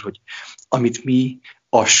mondja Jézus, hogy amit mi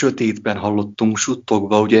a sötétben hallottunk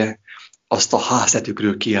suttogva, ugye, azt a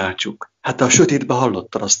háztetőkről kiáltsuk. Hát te a sötétben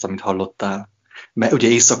hallottad azt, amit hallottál. Mert ugye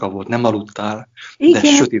éjszaka volt, nem aludtál, de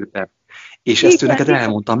Igen, sötétben. És ezt ő igen, neked igen.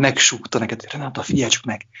 elmondta, megsúgta neked, Renáta, figyelj csak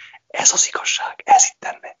meg, ez az igazság, ez itt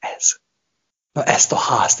benne, ez. Na ezt a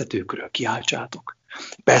háztetőkről kiáltsátok.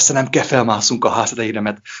 Persze nem kell felmászunk a háztetejére,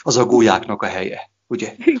 mert az a gólyáknak a helye, ugye,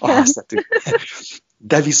 a Igen. háztető.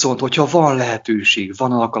 De viszont, hogyha van lehetőség,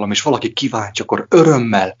 van alkalom, és valaki kíváncsi, akkor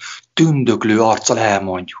örömmel, tündöklő arccal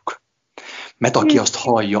elmondjuk. Mert aki azt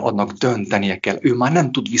hallja, annak döntenie kell. Ő már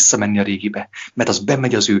nem tud visszamenni a régibe, mert az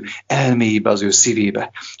bemegy az ő elméjébe, az ő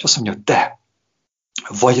szívébe. És azt mondja, te,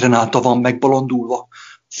 vagy Renáta van megbolondulva,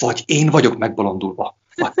 vagy én vagyok megbolondulva.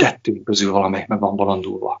 A kettő közül valamelyik meg van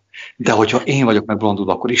bolondulva. De hogyha én vagyok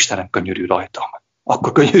megbolondulva, akkor Istenem könyörű rajtam.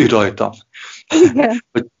 Akkor könyörű rajtam. Igen.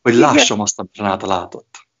 Hogy lássam azt, amit Renáta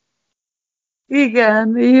látott.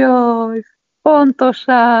 Igen, jaj,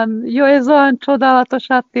 pontosan. Jó, ez olyan csodálatos,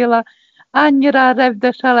 Attila. Annyira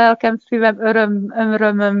repdes a lelkem, szívem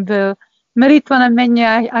örömömből. Mert itt van a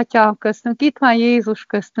mennyei atyám köztünk, itt van Jézus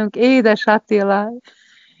köztünk, édes Attila.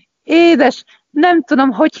 Édes, nem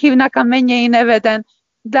tudom, hogy hívnak a mennyei neveden,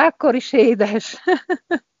 de akkor is édes.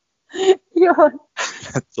 Jaj,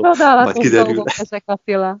 Majd csodálatos kiderül. dolgok ezek,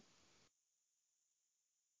 Attila.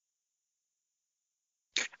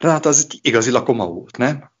 Renáta, az egy igazi lakoma volt,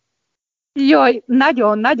 nem? Jaj,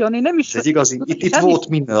 nagyon, én nem is... Ez egy igazi, itt volt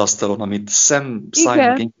minden asztalon, amit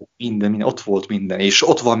szájnak, minden, ott volt minden, és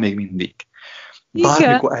ott van még mindig.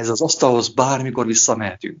 Bármikor ez az asztalhoz, bármikor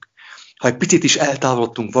visszamehetünk. Ha egy picit is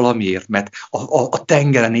eltávolodtunk valamiért, mert a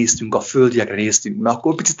tengeren néztünk, a földiekre néztünk, mert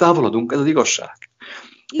akkor picit távolodunk, ez az igazság.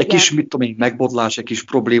 Igen. Egy kis, mit tudom én, megbodlás, egy kis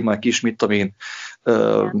probléma, egy kis, mit tudom én,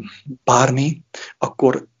 bármi,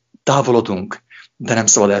 akkor távolodunk. De nem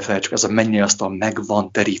szabad elfelejtsük, ez a mennyei asztal meg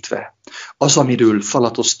van terítve. Az, amiről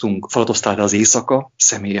falatoztál az éjszaka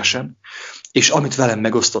személyesen, és amit velem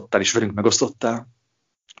megosztottál, és velünk megosztottál,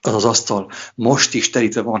 az az asztal most is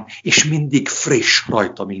terítve van, és mindig friss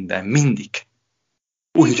rajta minden, mindig.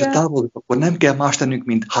 Úgyhogy, ha távolodunk, akkor nem kell más tennünk,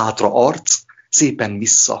 mint hátra arc, szépen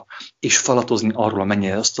vissza, és falatozni arról a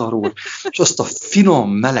mennyei asztalról, és azt a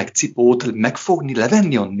finom, meleg cipót megfogni,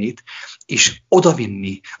 levenni onnét, és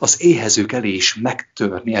odavinni az éhezők elé, és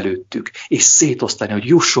megtörni előttük, és szétosztani, hogy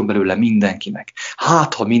jusson belőle mindenkinek.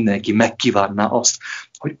 Hát, ha mindenki megkívánná azt,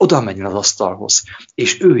 hogy oda menjen az asztalhoz,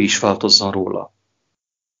 és ő is falatozzon róla.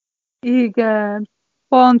 Igen,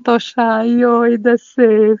 pontosan, jaj, de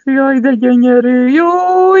szép, jaj, de gyönyörű,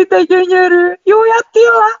 jaj, de gyönyörű, jaj,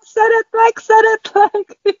 Attila,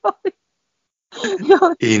 szeretlek, jaj.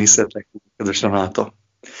 Jaj. Én is szeretlek, kedves Renáta,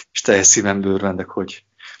 és teljes szívemből örvendek, hogy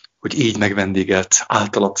így megvendégelt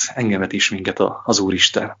általad engemet is minket az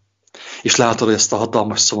Úristen. És látod ezt a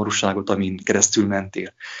hatalmas szomorúságot, amin keresztül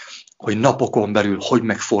mentél, hogy napokon belül hogy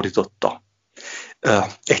megfordította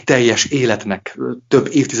egy teljes életnek, több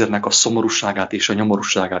évtizednek a szomorúságát és a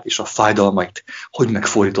nyomorúságát és a fájdalmait, hogy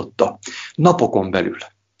megfordította. Napokon belül,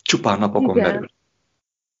 csupán napokon belül.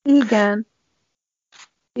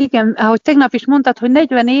 Igen, ahogy tegnap is mondtad, hogy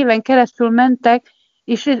 40 éven keresztül mentek,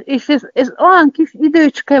 és ez olyan kis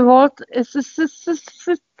időcske volt, ez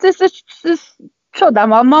csoda,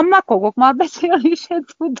 már makogok, már beszélni sem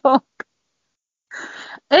tudok.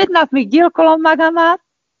 Egy nap még gyilkolom magamat,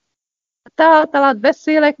 te általad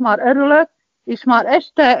beszélek, már örülök, és már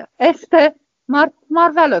este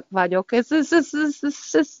már velük vagyok. Ez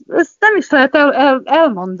nem is lehet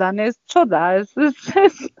elmondani, ez csoda,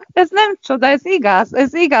 ez nem csoda, ez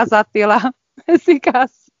igaz, Attila, ez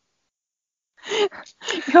igaz.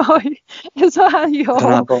 Jaj, ez olyan jó.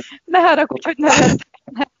 Ne haragudj, hogy ne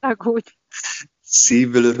haragudj.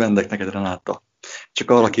 Szívből örvendek neked, Renáta. Csak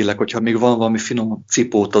arra kérlek, hogyha még van valami finom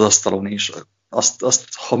cipót az asztalon, és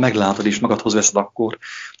azt ha meglátod és magadhoz veszed, akkor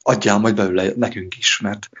adjál majd belőle nekünk is,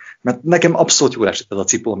 mert nekem abszolút jól esett ez a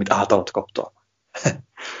cipó, amit általad kaptam.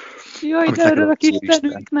 Jaj, de örülök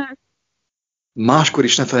Istenünknek. Máskor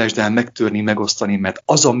is ne felejtsd el megtörni, megosztani, mert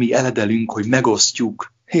az a mi eledelünk, hogy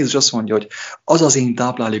megosztjuk. Jézus azt mondja, hogy az az én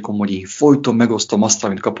táplálékom, hogy én folyton megosztom azt,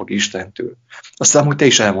 amit kapok Istentől. Aztán, hogy te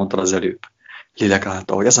is elmondtad az előbb, lélek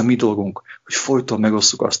által, hogy ez a mi dolgunk, hogy folyton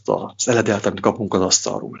megosztjuk azt az eledelt, amit kapunk az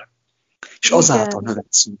asztalról. És azáltal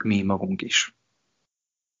növekszünk mi magunk is.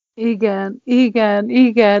 Igen.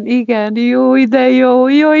 Jó,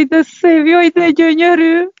 de szép, jó, de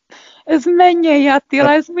gyönyörű. Ez mennyei,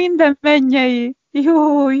 Attila, ez minden mennyei.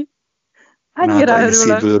 Jój. Annyira örülök.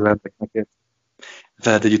 Szívből örülök neked.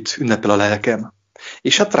 Veled együtt ünnepel a lelkem.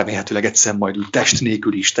 És hát remélhetőleg egyszer majd úgy test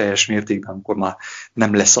nélkül is teljes mértékben, amikor már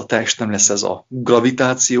nem lesz a test, nem lesz ez a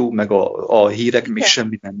gravitáció, meg a hírek, még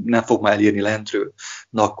semmi nem fog már elérni lentről.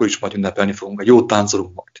 Na akkor is majd ünnepelni fogunk. Egy jót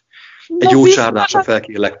táncolunk majd. Egy jó csárdásra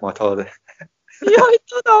felkérlek majd, ha de. Jaj,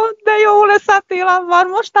 tudom, de jó lesz, Attila, már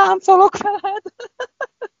most táncolok veled.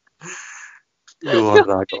 Jó,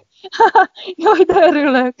 drága. Jaj, de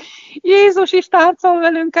örülök. Jézus is táncol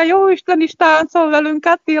velünk, a Jóisten is táncol velünk,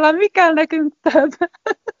 Attila, mi kell nekünk több?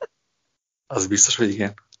 Az biztos, hogy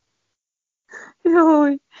igen.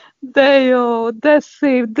 Jaj, de jó, de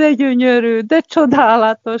szép, de gyönyörű, de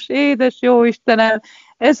csodálatos, édes Jóistenem.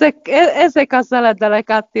 Ezek az eledelek,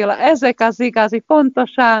 Attila, ezek az igazi,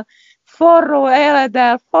 pontosan forró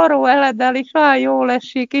eledel, és olyan jól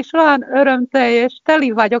esik, és olyan örömteljes,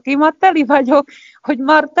 teli vagyok, én már teli vagyok, hogy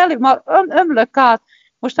már ömlök át.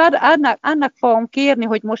 Most annak fogom kérni,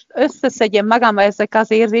 hogy most összeszedjem magam ezek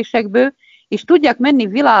az érzésekből, és tudjak menni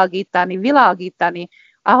világítani.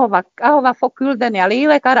 Ahova fog küldeni a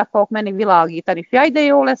lélek, arra fogok menni világítani. Jaj, de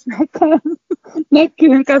jó lesz nekem,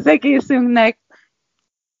 nekünk, az egészünknek.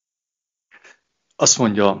 Azt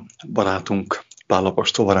mondja barátunk, Pál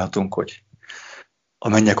apostol barátunk, hogy a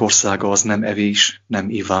mennyek országa az nem evés, nem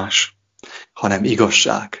ivás, hanem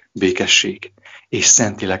igazság, békesség és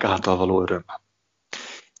Szentlélek által való öröm.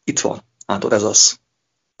 Itt van, látod, ez az.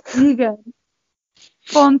 Igen.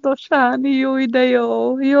 Pontosan, jó, de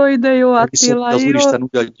jó, Attila. Az Úristen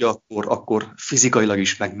úgy adja, akkor fizikailag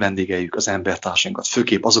is megvendégeljük az embertársainkat,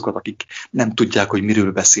 főképp azokat, akik nem tudják, hogy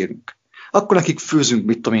miről beszélünk. Akkor nekik főzünk,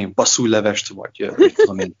 mit tudom én, passzújlevest, vagy mit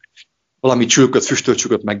tudom én, valami csülköt,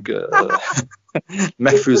 füstölcsülköt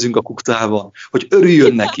megfőzünk a kuktában, hogy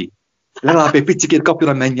örüljön neki. Legalább egy picikét kapjon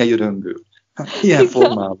a mennyei örömből. Ilyen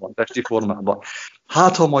formában, testi formában.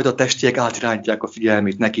 Hát, ha majd a testiek átirányítják a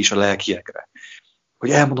figyelmét neki is a lelkiekre. Hogy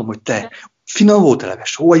elmondom, hogy te finom volt a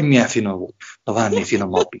leves, hogy milyen finom volt. Na, van ennél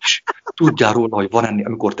finomabb is. Tudjál róla, hogy van ennél,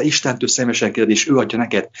 amikor te Istentől személyesen kérdez, és ő adja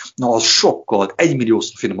neked, na az sokkal, 1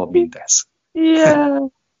 milliószor finomabb, mint ez.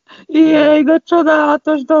 Jaj, de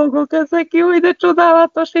csodálatos dolgok ezek, jó, de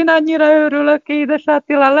csodálatos, én annyira örülök, édes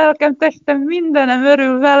Attila, lelkem, testem, mindenem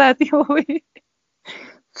örül veled, jó.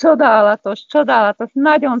 Csodálatos,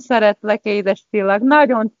 nagyon szeretlek, édes Tillak,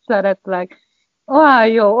 nagyon szeretlek.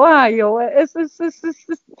 Olyan jó, ez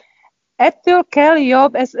ettől kell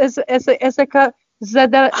jobb, ezek a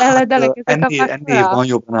eledelek, ezek ennél van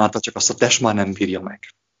jobban által, csak azt a test már nem bírja meg.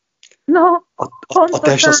 No, a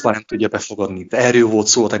test azt már nem tudja befogadni. De erről volt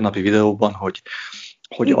szó a tegnapi videóban,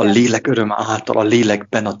 hogy a lélek öröm által, a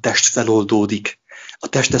lélekben a test feloldódik. A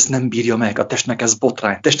test ezt nem bírja meg, a testnek ez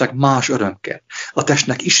botrány, a testnek más öröm kell, a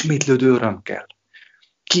testnek ismétlődő öröm kell.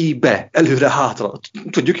 Ki be, előre, hátra.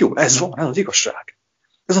 Tudjuk, jó, ez van, ez az igazság.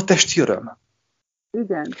 Ez a testi öröm.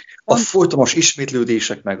 Igen. A folytonos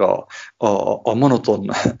ismétlődések, meg a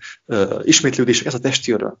monoton ismétlődések, ez a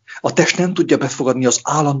testi öröm. A test nem tudja befogadni az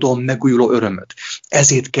állandóan megújuló örömöt.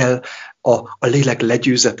 Ezért kell a lélek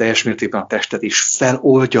legyőzze teljes mértékben a testet, és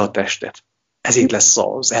feloldja a testet. Ezért lesz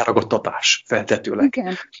az elragadtatás feltetőleg.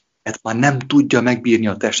 Igen. Mert már nem tudja megbírni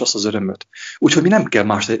a test azt az örömöt. Úgyhogy mi nem kell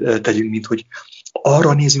más tegyünk, mint hogy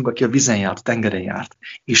arra nézünk, aki a vízen járt, a tengeren járt,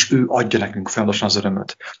 és ő adja nekünk folyamatosan az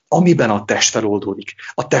örömöt. Amiben a test feloldódik,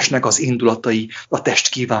 a testnek az indulatai, a test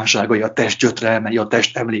kívánságai, a test gyötrelmei, a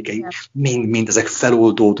test emlékei, mind ezek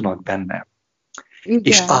feloldódnak benne. Igen.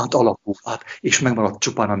 És átalakul, és megmarad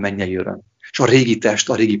csupán a mennyei öröm. És a régi test,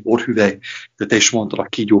 a régi porhüvely, de te is mondtad, a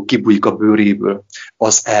kígyó kibújik a bőréből,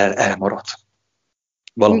 az elmarad.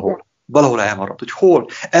 Valahol elmarad. Hogy hol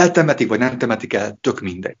eltemetik, vagy nem temetik el, tök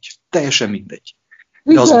mindegy. Teljesen mindegy.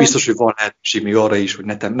 De az biztos, hogy van lehetőség még arra is, hogy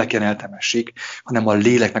ne kelljen eltemessék, hanem a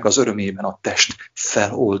léleknek az örömében a test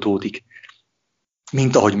feloldódik.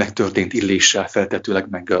 Mint ahogy megtörtént Illéssel, feltetőleg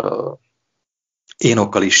meg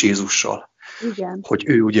Énokkal és Jézussal. Igen. Hogy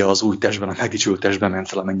ő ugye az új testben, a megdicsült testben ment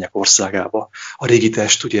fel a mennyek országába. A régi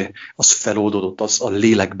test ugye az feloldódott, az a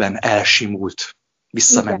lélekben elsimult,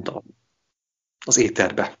 visszament az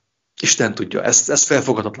éterbe. Isten tudja, ez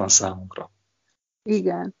felfogadatlan számunkra.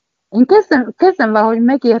 Igen. Én kezdem valahogy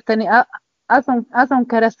megérteni azon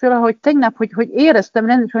keresztül, ahogy tegnap, hogy éreztem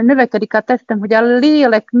rendesen, hogy növekedik a testem, hogy a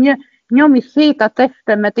lélek nyomi szét a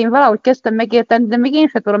testemet, én valahogy kezdtem megérteni, de még én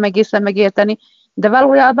sem tudom egészen megérteni, de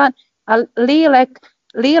valójában a lélek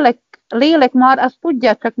már azt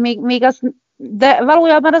tudja, csak még az, de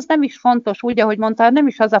valójában az nem is fontos, úgy, ahogy mondtál, nem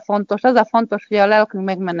is az a fontos, hogy a lelkünk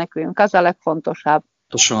megmeneküljünk, az a legfontosabb.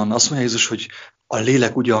 Pontosan, azt mondja Jézus, hogy a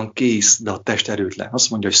lélek ugyan kész, de a test erőtlen. Azt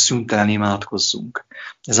mondja, hogy szüntelen imádkozzunk.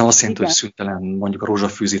 Ez nem azt jelenti, hogy szüntelen mondjuk a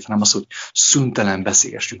rózsafűzét, hanem az, hogy szüntelen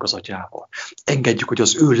beszélgessünk az Atyával. Engedjük, hogy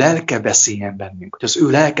az ő lelke beszéljen bennünk, hogy az ő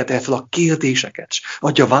lelke tegye fel a kérdéseket, és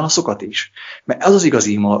adja a válaszokat is. Mert ez az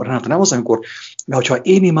igazi ima, Renáta, nem az, amikor, mert hogyha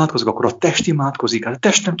én imádkozok, akkor a test imádkozik, hát a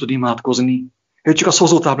test nem tud imádkozni. Ő csak a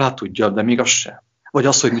szozótáblát tudja, de még az sem. Vagy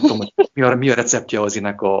az, hogy mit tudom, hogy mi a receptje az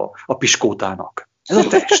ének a piskótának. Ez a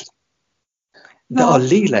test. De a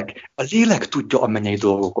lélek tudja a mennyei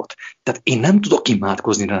dolgokat. Tehát én nem tudok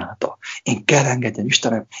imádkozni, Renáta. Én kell engedjem,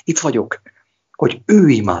 Istenem, itt vagyok, hogy ő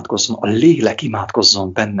imádkozzon, a lélek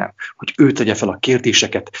imádkozzon bennem, hogy ő tegye fel a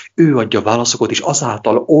kérdéseket, ő adja a válaszokat, és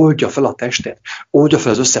azáltal oldja fel a testet, oldja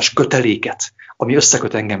fel az összes köteléket, ami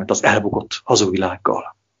összeköt engemet az elbukott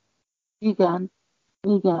hazugvilággal. Igen,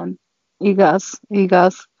 igaz.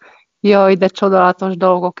 Jaj, de csodálatos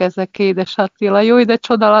dolgok ezek, édes Attila, jaj, de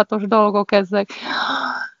csodálatos dolgok ezek.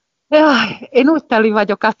 Jaj, én úgy teli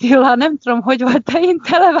vagyok, Attila, nem tudom, hogy vagy, de én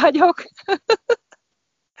tele vagyok.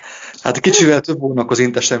 Hát kicsivel több volna, az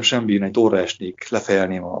én testem sem bírna, egy óra esnék,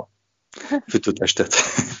 lefejelném a fűtőtestet.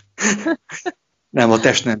 Nem, a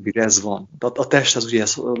test nem bír, ez van. A test az ugye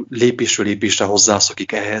lépésről lépésre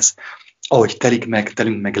hozzászokik ehhez, ahogy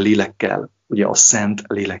telünk meg lélekkel, ugye a szent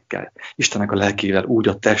lélekkel, Istennek a lelkével, úgy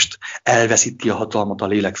a test elveszíti a hatalmat a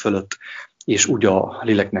lélek fölött, és úgy a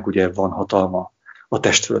léleknek ugye van hatalma a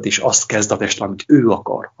test fölött, és azt kezd a test, amit ő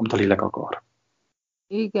akar, amit a lélek akar.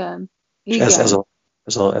 Igen. És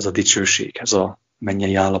ez a dicsőség, ez a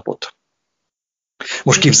mennyei állapot.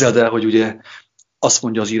 Most képzeld el, hogy ugye azt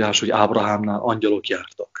mondja az írás, hogy Ábrahámnál angyalok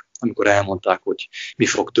jártak, amikor elmondták, hogy mi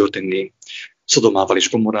fog történni Szodomával és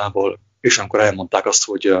Gomorrával, és amikor elmondták azt,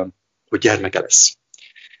 hogy gyermeke lesz.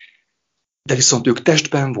 De viszont ők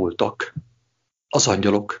testben voltak, az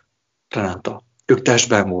angyalok, Renáta, ők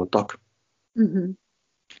testben voltak.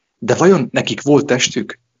 De vajon nekik volt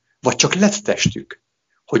testük, vagy csak lett testük,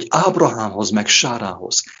 hogy Ábrahámhoz meg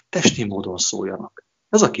Sárához testi módon szóljanak?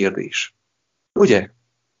 Ez a kérdés. Ugye?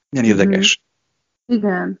 Milyen érdekes.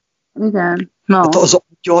 Igen. No. Hát az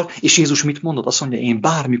angyal, és Jézus mit mondott? Azt mondja, én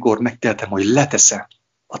bármikor megtehetem, hogy leteszem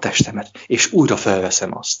a testemet, és újra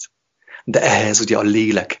felveszem azt. De ehhez ugye a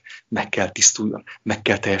lélek meg kell tisztuljon, meg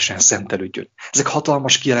kell teljesen szentelődjön. Ezek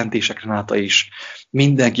hatalmas kijelentések, Renáta, és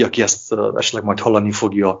mindenki, aki ezt esetleg majd hallani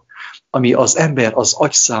fogja, ami az ember az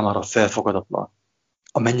agy számára felfogadatlan.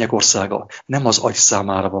 A mennyek országa nem az agy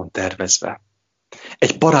számára van tervezve.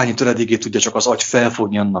 Egy parányi töredékét tudja csak az agy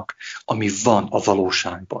felfogni annak, ami van a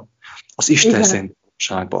valóságban. Az Isten szerint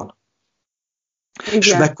valóságban. Igen.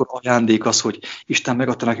 És mekkora ajándék az, hogy Isten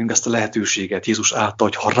megadta nekünk ezt a lehetőséget, Jézus által,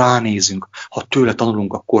 hogy ha ránézünk, ha tőle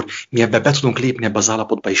tanulunk, akkor mi ebbe be tudunk lépni ebbe az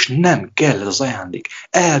állapotba, és nem kell ez az ajándék.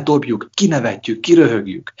 Eldobjuk, kinevetjük,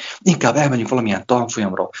 kiröhögjük, inkább elmegyünk valamilyen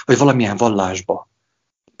tanfolyamra, vagy valamilyen vallásba.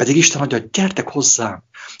 Pedig Isten adja, gyertek hozzám.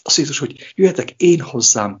 Azt Jézus, hogy jöjjetek én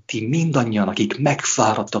hozzám, ti mindannyian, akik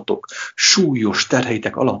megfáradtatok, súlyos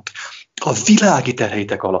terheitek alatt, a világi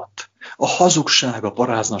terheitek alatt, a hazugság, a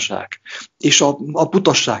paráznaság, és a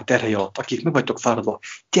butasság terhei alatt, akik meg vagytok fáradva,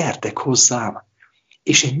 gyertek hozzám,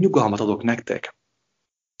 és én nyugalmat adok nektek.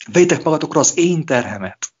 Vegyétek magatokra az én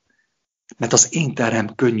terhemet, mert az én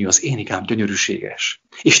terhem könnyű, az én igám gyönyörűséges.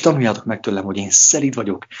 És tanuljátok meg tőlem, hogy én szelíd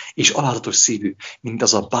vagyok, és alázatos szívű, mint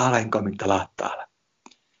az a bálányka, amit te láttál.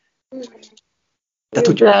 Tehát,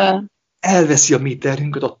 hogy elveszi a mi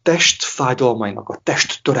terhünket, a test fájdalmainak, a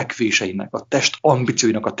test törekvéseinek, a test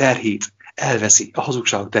ambícióinak a terhét elveszi, a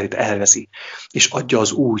hazugságok terhét elveszi, és adja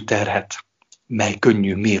az új terhet, mely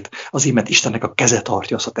könnyű. Miért? Azért, mert Istennek a keze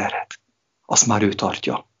tartja azt a terhet. Azt már ő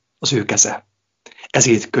tartja, az ő keze.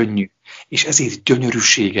 Ezért könnyű, és ezért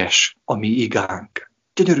gyönyörűséges a mi igánk.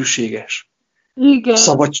 Gyönyörűséges. Igen.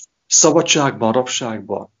 Szabadságban,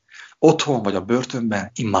 rabságban, otthon vagy a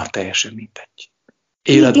börtönben, immár teljesen mindegy.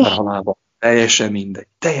 Életben, igen. Halálban, teljesen mindegy.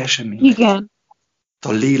 Teljesen mindegy. Igen.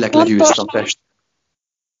 A lélek legyőzte a test.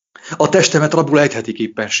 A testemet rabul ejtheti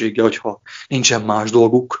képességgel, hogyha nincsen más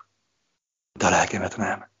dolguk, de a lelkemet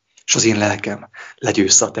nem. És az én lelkem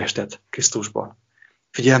legyőzte a testet Krisztusban.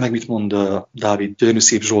 Figyelj meg, mit mond Dávid, gyönyörű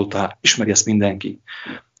szép Zsoltár, ismeri ezt mindenki.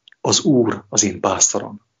 Az Úr az én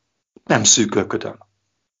pásztorom, nem szűkölködöm.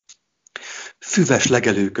 Füves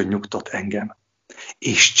legelőkön nyugtat engem,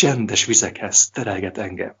 és csendes vizekhez terelget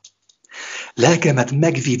engem. Lelkemet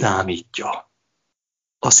megvidámítja,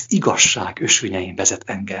 az igazság ösvényein vezet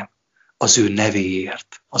engem, az ő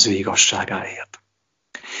nevéért, az ő igazságáért.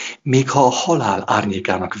 Még ha a halál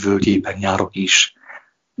árnyékának völgyében járok is,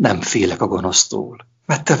 nem félek a gonosztól,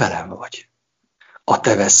 mert te velem vagy. A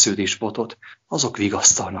te vessződ és botod, azok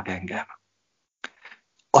vigasztalnak engem.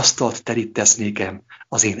 Asztalt terítesz nékem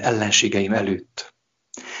az én ellenségeim előtt.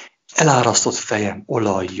 Elárasztott fejem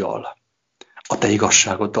olajjal, a te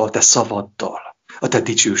igazságoddal, a te szavaddal, a te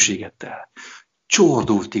dicsőségeddel.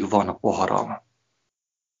 Csordultig van a poharam.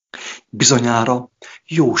 Bizonyára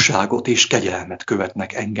jóságot és kegyelmet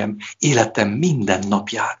követnek engem életem minden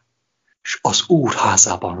napján, és az Úr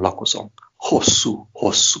házában lakozom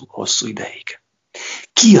hosszú ideig.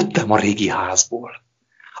 Kijöttem a régi házból,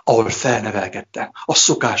 ahol felnevelkedtem, a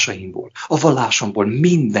szokásaimból, a vallásomból,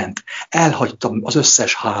 mindent, elhagytam az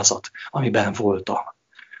összes házat, amiben voltam,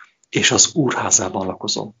 és az Úr házában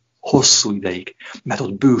lakozom hosszú ideig, mert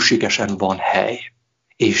ott bőségesen van hely,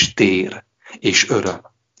 és tér, és öröm,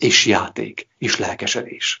 és játék, és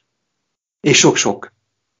lelkesedés. És sok-sok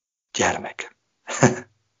gyermek.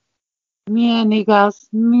 Milyen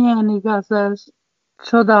igaz ez.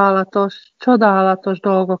 Csodálatos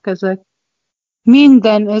dolgok ezek.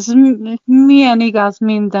 Minden, ez milyen igaz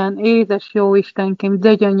minden. Édes jó Istenkém,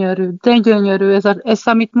 de gyönyörű. Ez,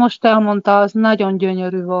 amit most elmondta, az nagyon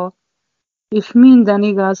gyönyörű volt. És minden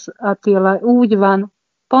igaz, Attila, úgy van,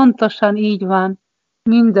 pontosan így van.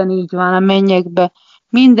 Minden így van a mennyekbe.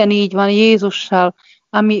 Minden így van Jézussal,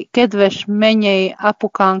 ami kedves mennyei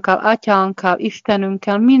apukánkkal, atyánkkal,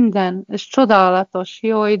 Istenünkkel, minden, ez csodálatos,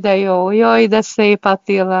 jaj, de jó, jaj, de szép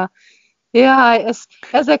Attila. Jaj,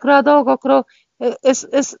 ezekről a dolgokról,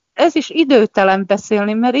 ez is időtelen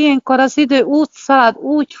beszélni, mert ilyenkor az idő úgy szalad,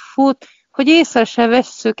 úgy fut, hogy észre se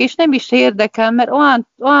vesszük, és nem is érdekel, mert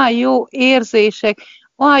olyan jó érzések,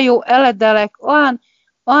 olyan jó eledelek,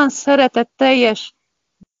 olyan szeretetteljes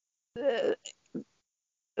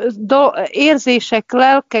érzések,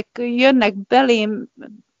 lelkek jönnek belém,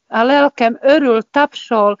 a lelkem örül,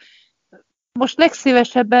 tapsol. Most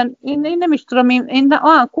legszívesebben, én nem is tudom, én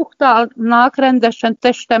olyan kuktálnak, rendesen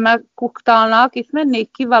testemmel kuktálnak, és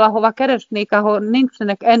mennék ki valahova, keresnék, ahol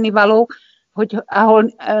nincsenek ennivalók,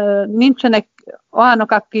 ahol nincsenek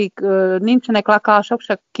olyanok, akik nincsenek lakások,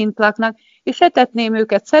 csak kint laknak, és etetném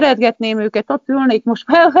őket, szeretgetném őket, ott ülnék most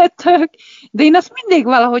mellettük, de én azt mindig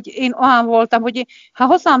valahogy én olyan voltam, hogy ha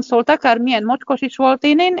hozzám szólt, akármilyen mocskos is volt,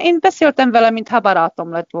 én beszéltem vele, mintha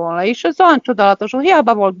barátom lett volna, és ez olyan csodálatos, hogy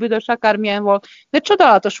hiába volt büdös, akármilyen volt, de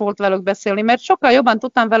csodálatos volt velük beszélni, mert sokkal jobban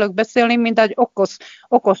tudtam velük beszélni, mint egy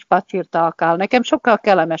okos pacsirtálkál. Nekem sokkal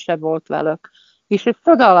kellemesebb volt velük. És ez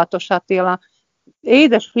csodálatos, Attila.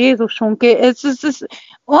 Édes Jézusunk, ez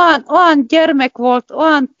olyan gyermek volt,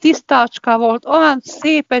 olyan tisztácska volt, olyan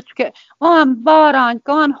szépecske, olyan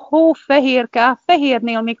bárányka, olyan hófehérke, a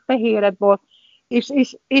fehérnél még fehérebb volt.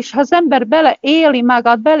 És ha az ember beleéli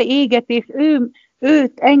magát, beleéget, és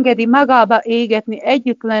őt engedi magába égetni,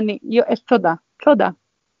 együtt lenni, jó, ez csoda.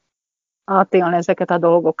 Átélni ezeket a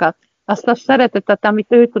dolgokat. Azt a szeretetet,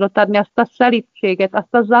 amit ő tudott adni, azt a szelítséget,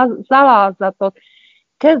 azt a zalázatot.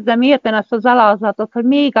 Kezdem érteni azt az alázatot, hogy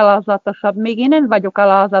még alázatosabb, még én nem vagyok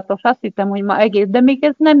alázatos, azt hittem, hogy ma egész, de még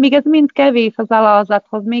ez mind kevés az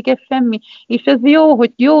alázathoz, még ez semmi. És ez jó,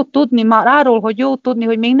 hogy jó tudni, már arról, hogy jó tudni,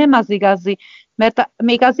 hogy még nem az igazi, mert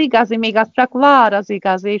még az igazi, még az csak vár az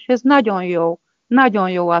igazi, és ez nagyon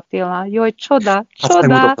jó, Attila, jó, hogy csoda. Hát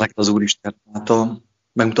megmutatta neked az Úristen,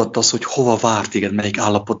 megmutatta azt, hogy hova vár téged, melyik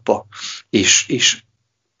állapotba,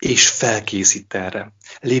 és felkészít erre.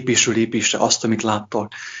 Lépésről lépésre azt, amit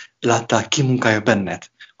láttál, kimunkálja benned,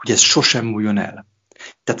 hogy ez sosem múljon el.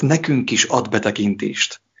 Tehát nekünk is ad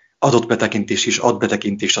betekintést, adott betekintést és ad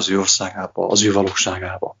betekintést az ő országába, az ő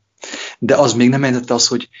valóságába. De az még nem jelentette az,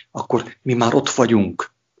 hogy akkor mi már ott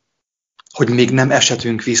vagyunk, hogy még nem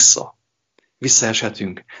eshetünk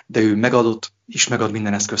visszaeshetünk, de ő megadott, és megad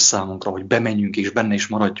minden eszköz számunkra, hogy bemenjünk és benne is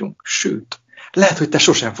maradjunk. Sőt, lehet, hogy te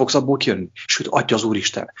sosem fogsz abból kijönni. Sőt, adja az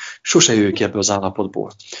Úristen. Sose jöjj ki ebből az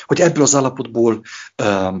állapotból. Hogy ebből az állapotból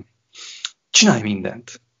csinálj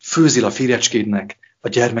mindent. Főzél a férjecskédnek, a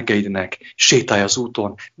gyermekeidnek, sétálj az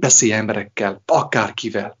úton, beszélj emberekkel,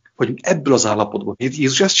 akárkivel. Hogy ebből az állapotból,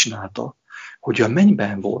 Jézus ezt csinálta, hogy ő a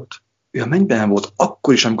mennyben volt. Ő a mennyben volt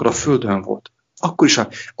akkor is, amikor a földön volt. Akkor is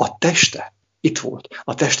a teste itt volt.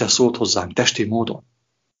 A teste szólt hozzánk, testi módon.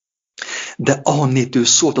 De ahonnét ő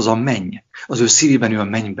szólt, az a menny. Az ő szívében ő a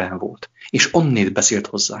mennyben volt. És onnét beszélt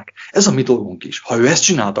hozzánk. Ez a mi dolgunk is. Ha ő ezt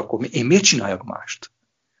csinált, akkor én miért csináljak mást?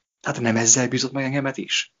 Hát nem ezzel bízott meg engemet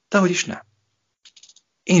is? Dehogy is nem.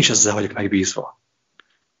 Én is ezzel vagyok megbízva.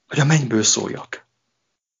 hogy a mennyből szóljak.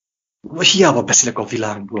 Hiába beszélek a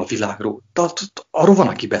világról. Arról van,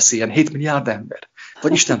 aki beszéljen, 7 milliárd ember.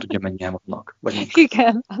 Vagy Isten tudja, mennyien vannak.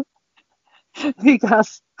 Igen,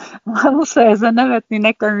 igaz. Már muszáj ezzel nevetni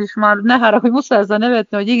nekem is, már ne haragudj, hogy muszáj ezzel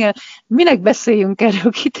nevetni, hogy igen, minek beszéljünk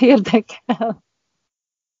erről, kit érdekel.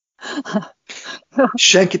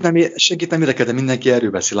 Senkit nem érdekel, de mindenki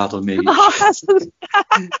erről beszél, látod mégis.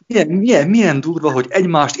 Milyen durva, hogy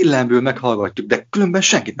egymást illenből meghallgatjuk, de különben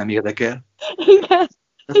senkit nem érdekel. Igen.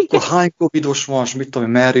 Akkor hány covidos van, és mit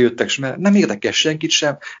tudom, merre jöttek, és nem érdekel senkit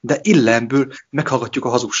sem, de illenből meghallgatjuk a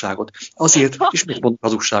hazugságot. Azért is mit mondunk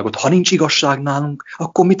hazugságot? Ha nincs igazság nálunk,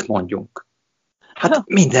 akkor mit mondjunk? Hát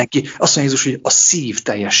mindenki, azt mondja Jézus, hogy a szív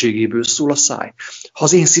teljességéből szól a száj. Ha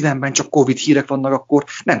az én szívemben csak Covid hírek vannak, akkor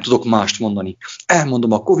nem tudok mást mondani.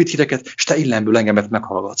 Elmondom a Covid híreket, és te illenből engemet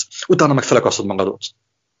meghallgatsz. Utána meg felakasztod magadot.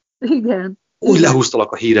 Igen. Úgy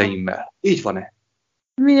lehúztalak a híreimmel. Így van-e?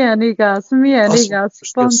 Milyen igaz,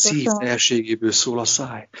 Azt pontosan. a szív teljességéből szól a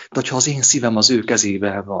száj. De hogyha az én szívem az ő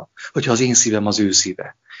kezében van, hogyha az én szívem az ő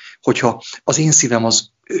szíve, hogyha az én szívem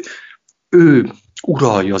az ő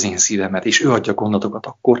uralja az én szívemet, és ő adja gondolatokat,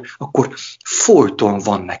 akkor folyton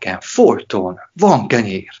van nekem, folyton van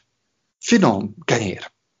kenyér, finom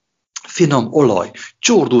kenyér, finom olaj,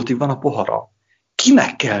 csordultig van a pohara.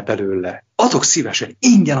 Kinek kell belőle? Adok szívesen,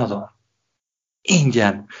 ingyen adom.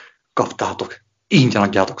 Ingyen kaptátok, ingyen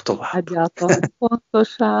adjátok tovább. Adjátok,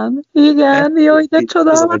 pontosan. Igen, jó, de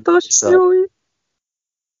csodálatos, jó.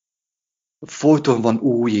 Folyton van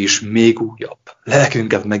új és még újabb.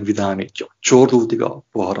 Lelkünket megvidámítja. Csordultig a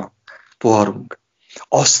poharunk.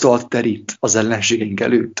 Asztalt terít az ellenségeink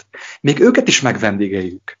előtt. Még őket is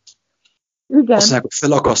megvendégeljük. Igen. Azt mondják, hogy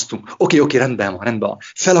felakasztunk. Oké, rendben van.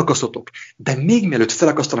 Felakasztotok. De még mielőtt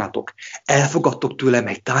felakasztanátok, elfogadtok tőlem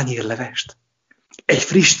egy tányérlevest? Egy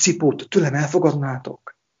friss cipót tőlem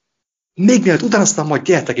elfogadnátok? Még mielőtt utána aztán majd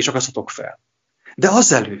gyertek és akasztatok fel. De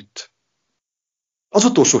azelőtt, az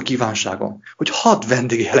utolsó kívánságom, hogy hadd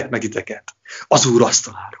vendégelek meg titeket az Úr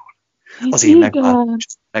asztaláról. Az én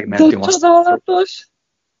megmentőm asztaláról. Csodálatos.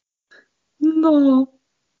 No.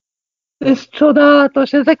 Ez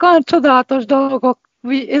csodálatos, ezek olyan csodálatos dolgok.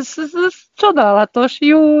 Ez csodálatos.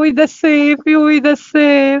 Jó, de szép, jó, de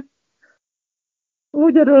szép.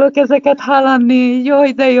 Úgy örülök ezeket hallani.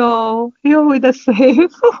 Jó, de jó. Jó, de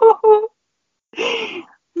szép.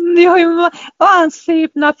 Jaj, olyan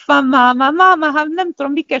szép nap van, máma, hát nem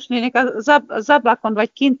tudom, mik esnének az ablakon,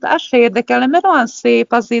 vagy kint, az se érdekelne, mert olyan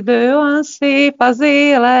szép az idő, olyan szép az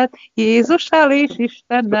élet, Jézussal és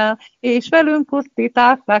Istennel, és velünk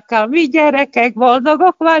pusztításokkal, mi gyerekek,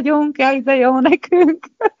 boldogok vagyunk, jaj, de jó nekünk.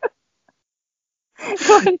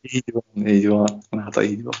 Így van, hát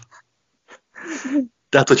így van.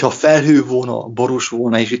 Tehát, hogyha felhő volna, borús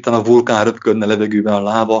volna, és itt a vulkán röpködne levegőben a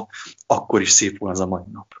láva, akkor is szép volna ez a mai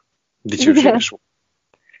nap. Dicsőséges volt.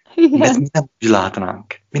 Mert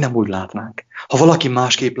mi nem úgy látnánk. Ha valaki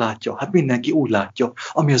másképp látja, hát mindenki úgy látja,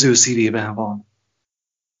 ami az ő szívében van.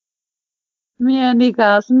 Milyen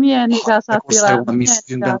igaz, Attila.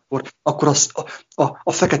 Akkor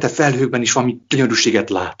a fekete felhőkben is valami gyönyörűséget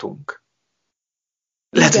látunk.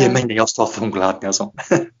 Lehet, hogy egy mennyei asztalt fogunk látni azon.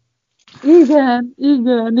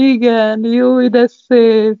 Igen, jó, de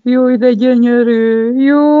szép, jó, de gyönyörű,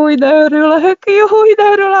 jó, de örülök, jó, de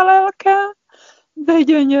örül a lelkem, de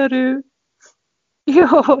gyönyörű, jó,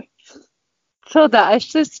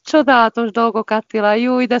 ez csodálatos dolgok, Attila,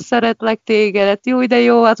 jó, de szeretlek tégedet, jó, de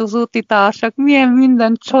jó az útitársak, milyen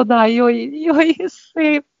minden csodál, jó,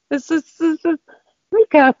 szép, mi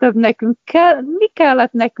kell több nekünk? Mi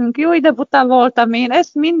kellett nekünk? Jó, de buta voltam én,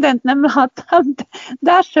 ezt mindent nem láttam,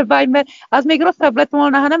 de az se baj, mert az még rosszabb lett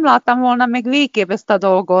volna, ha nem láttam volna meg végképp ezt a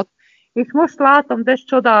dolgot. És most látom, de ez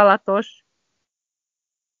csodálatos.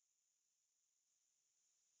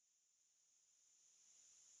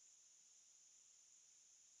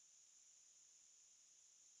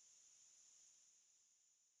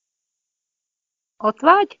 Ott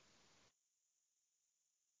vagy?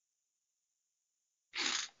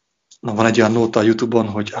 Na, van egy olyan nóta a YouTube-on,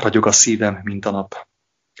 hogy ragyog a szívem, mint a nap.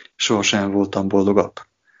 Sohasem voltam boldogabb.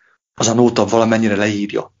 Az a nóta valamennyire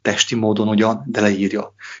leírja, testi módon ugyan, de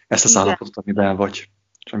leírja ezt az állapotot, amiben vagy,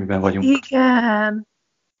 és amiben vagyunk. Igen.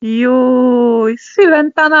 Jó,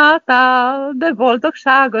 szíven tanáltál, de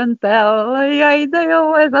boldogság önt el. Jaj, de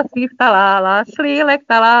jó ez a szívtalálás,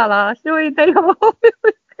 lélektalálás. Jaj, de jó,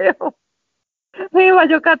 jó. Én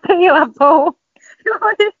vagyok a télapó.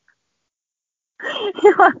 Jaj.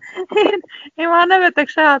 Én már nevetek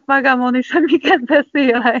saját magamon is, amiket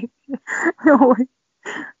beszélek. Jó.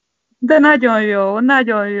 De nagyon jó,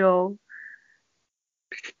 nagyon jó.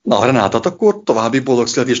 Na, Renátát, akkor további boldog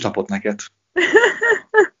születésnapot neked.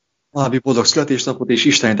 További boldog születésnapot, és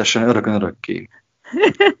istenítessen örökön örökké.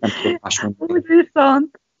 Nem tudok más mondani.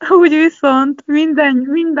 Úgy viszont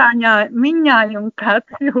mindnyájunkat,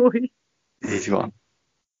 jó. Így van.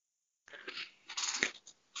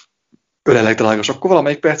 Ölelek, drágos, akkor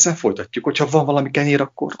valamelyik percen folytatjuk. Hogyha van valami kenyér,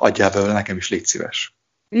 akkor adjál belőle, nekem is légy szíves.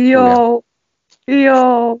 Jó.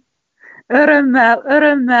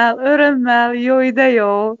 Örömmel, jó, de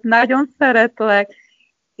jó. Nagyon szeretlek.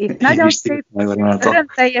 És nagyon szép,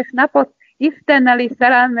 örömteljes napot Istennel és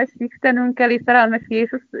szerelmes Istenünkkel és szerelmes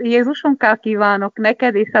Jézusunkkal kívánok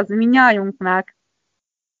neked, és az mindnyájunknak.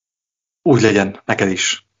 Úgy legyen, neked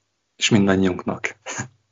is, és mindannyiunknak.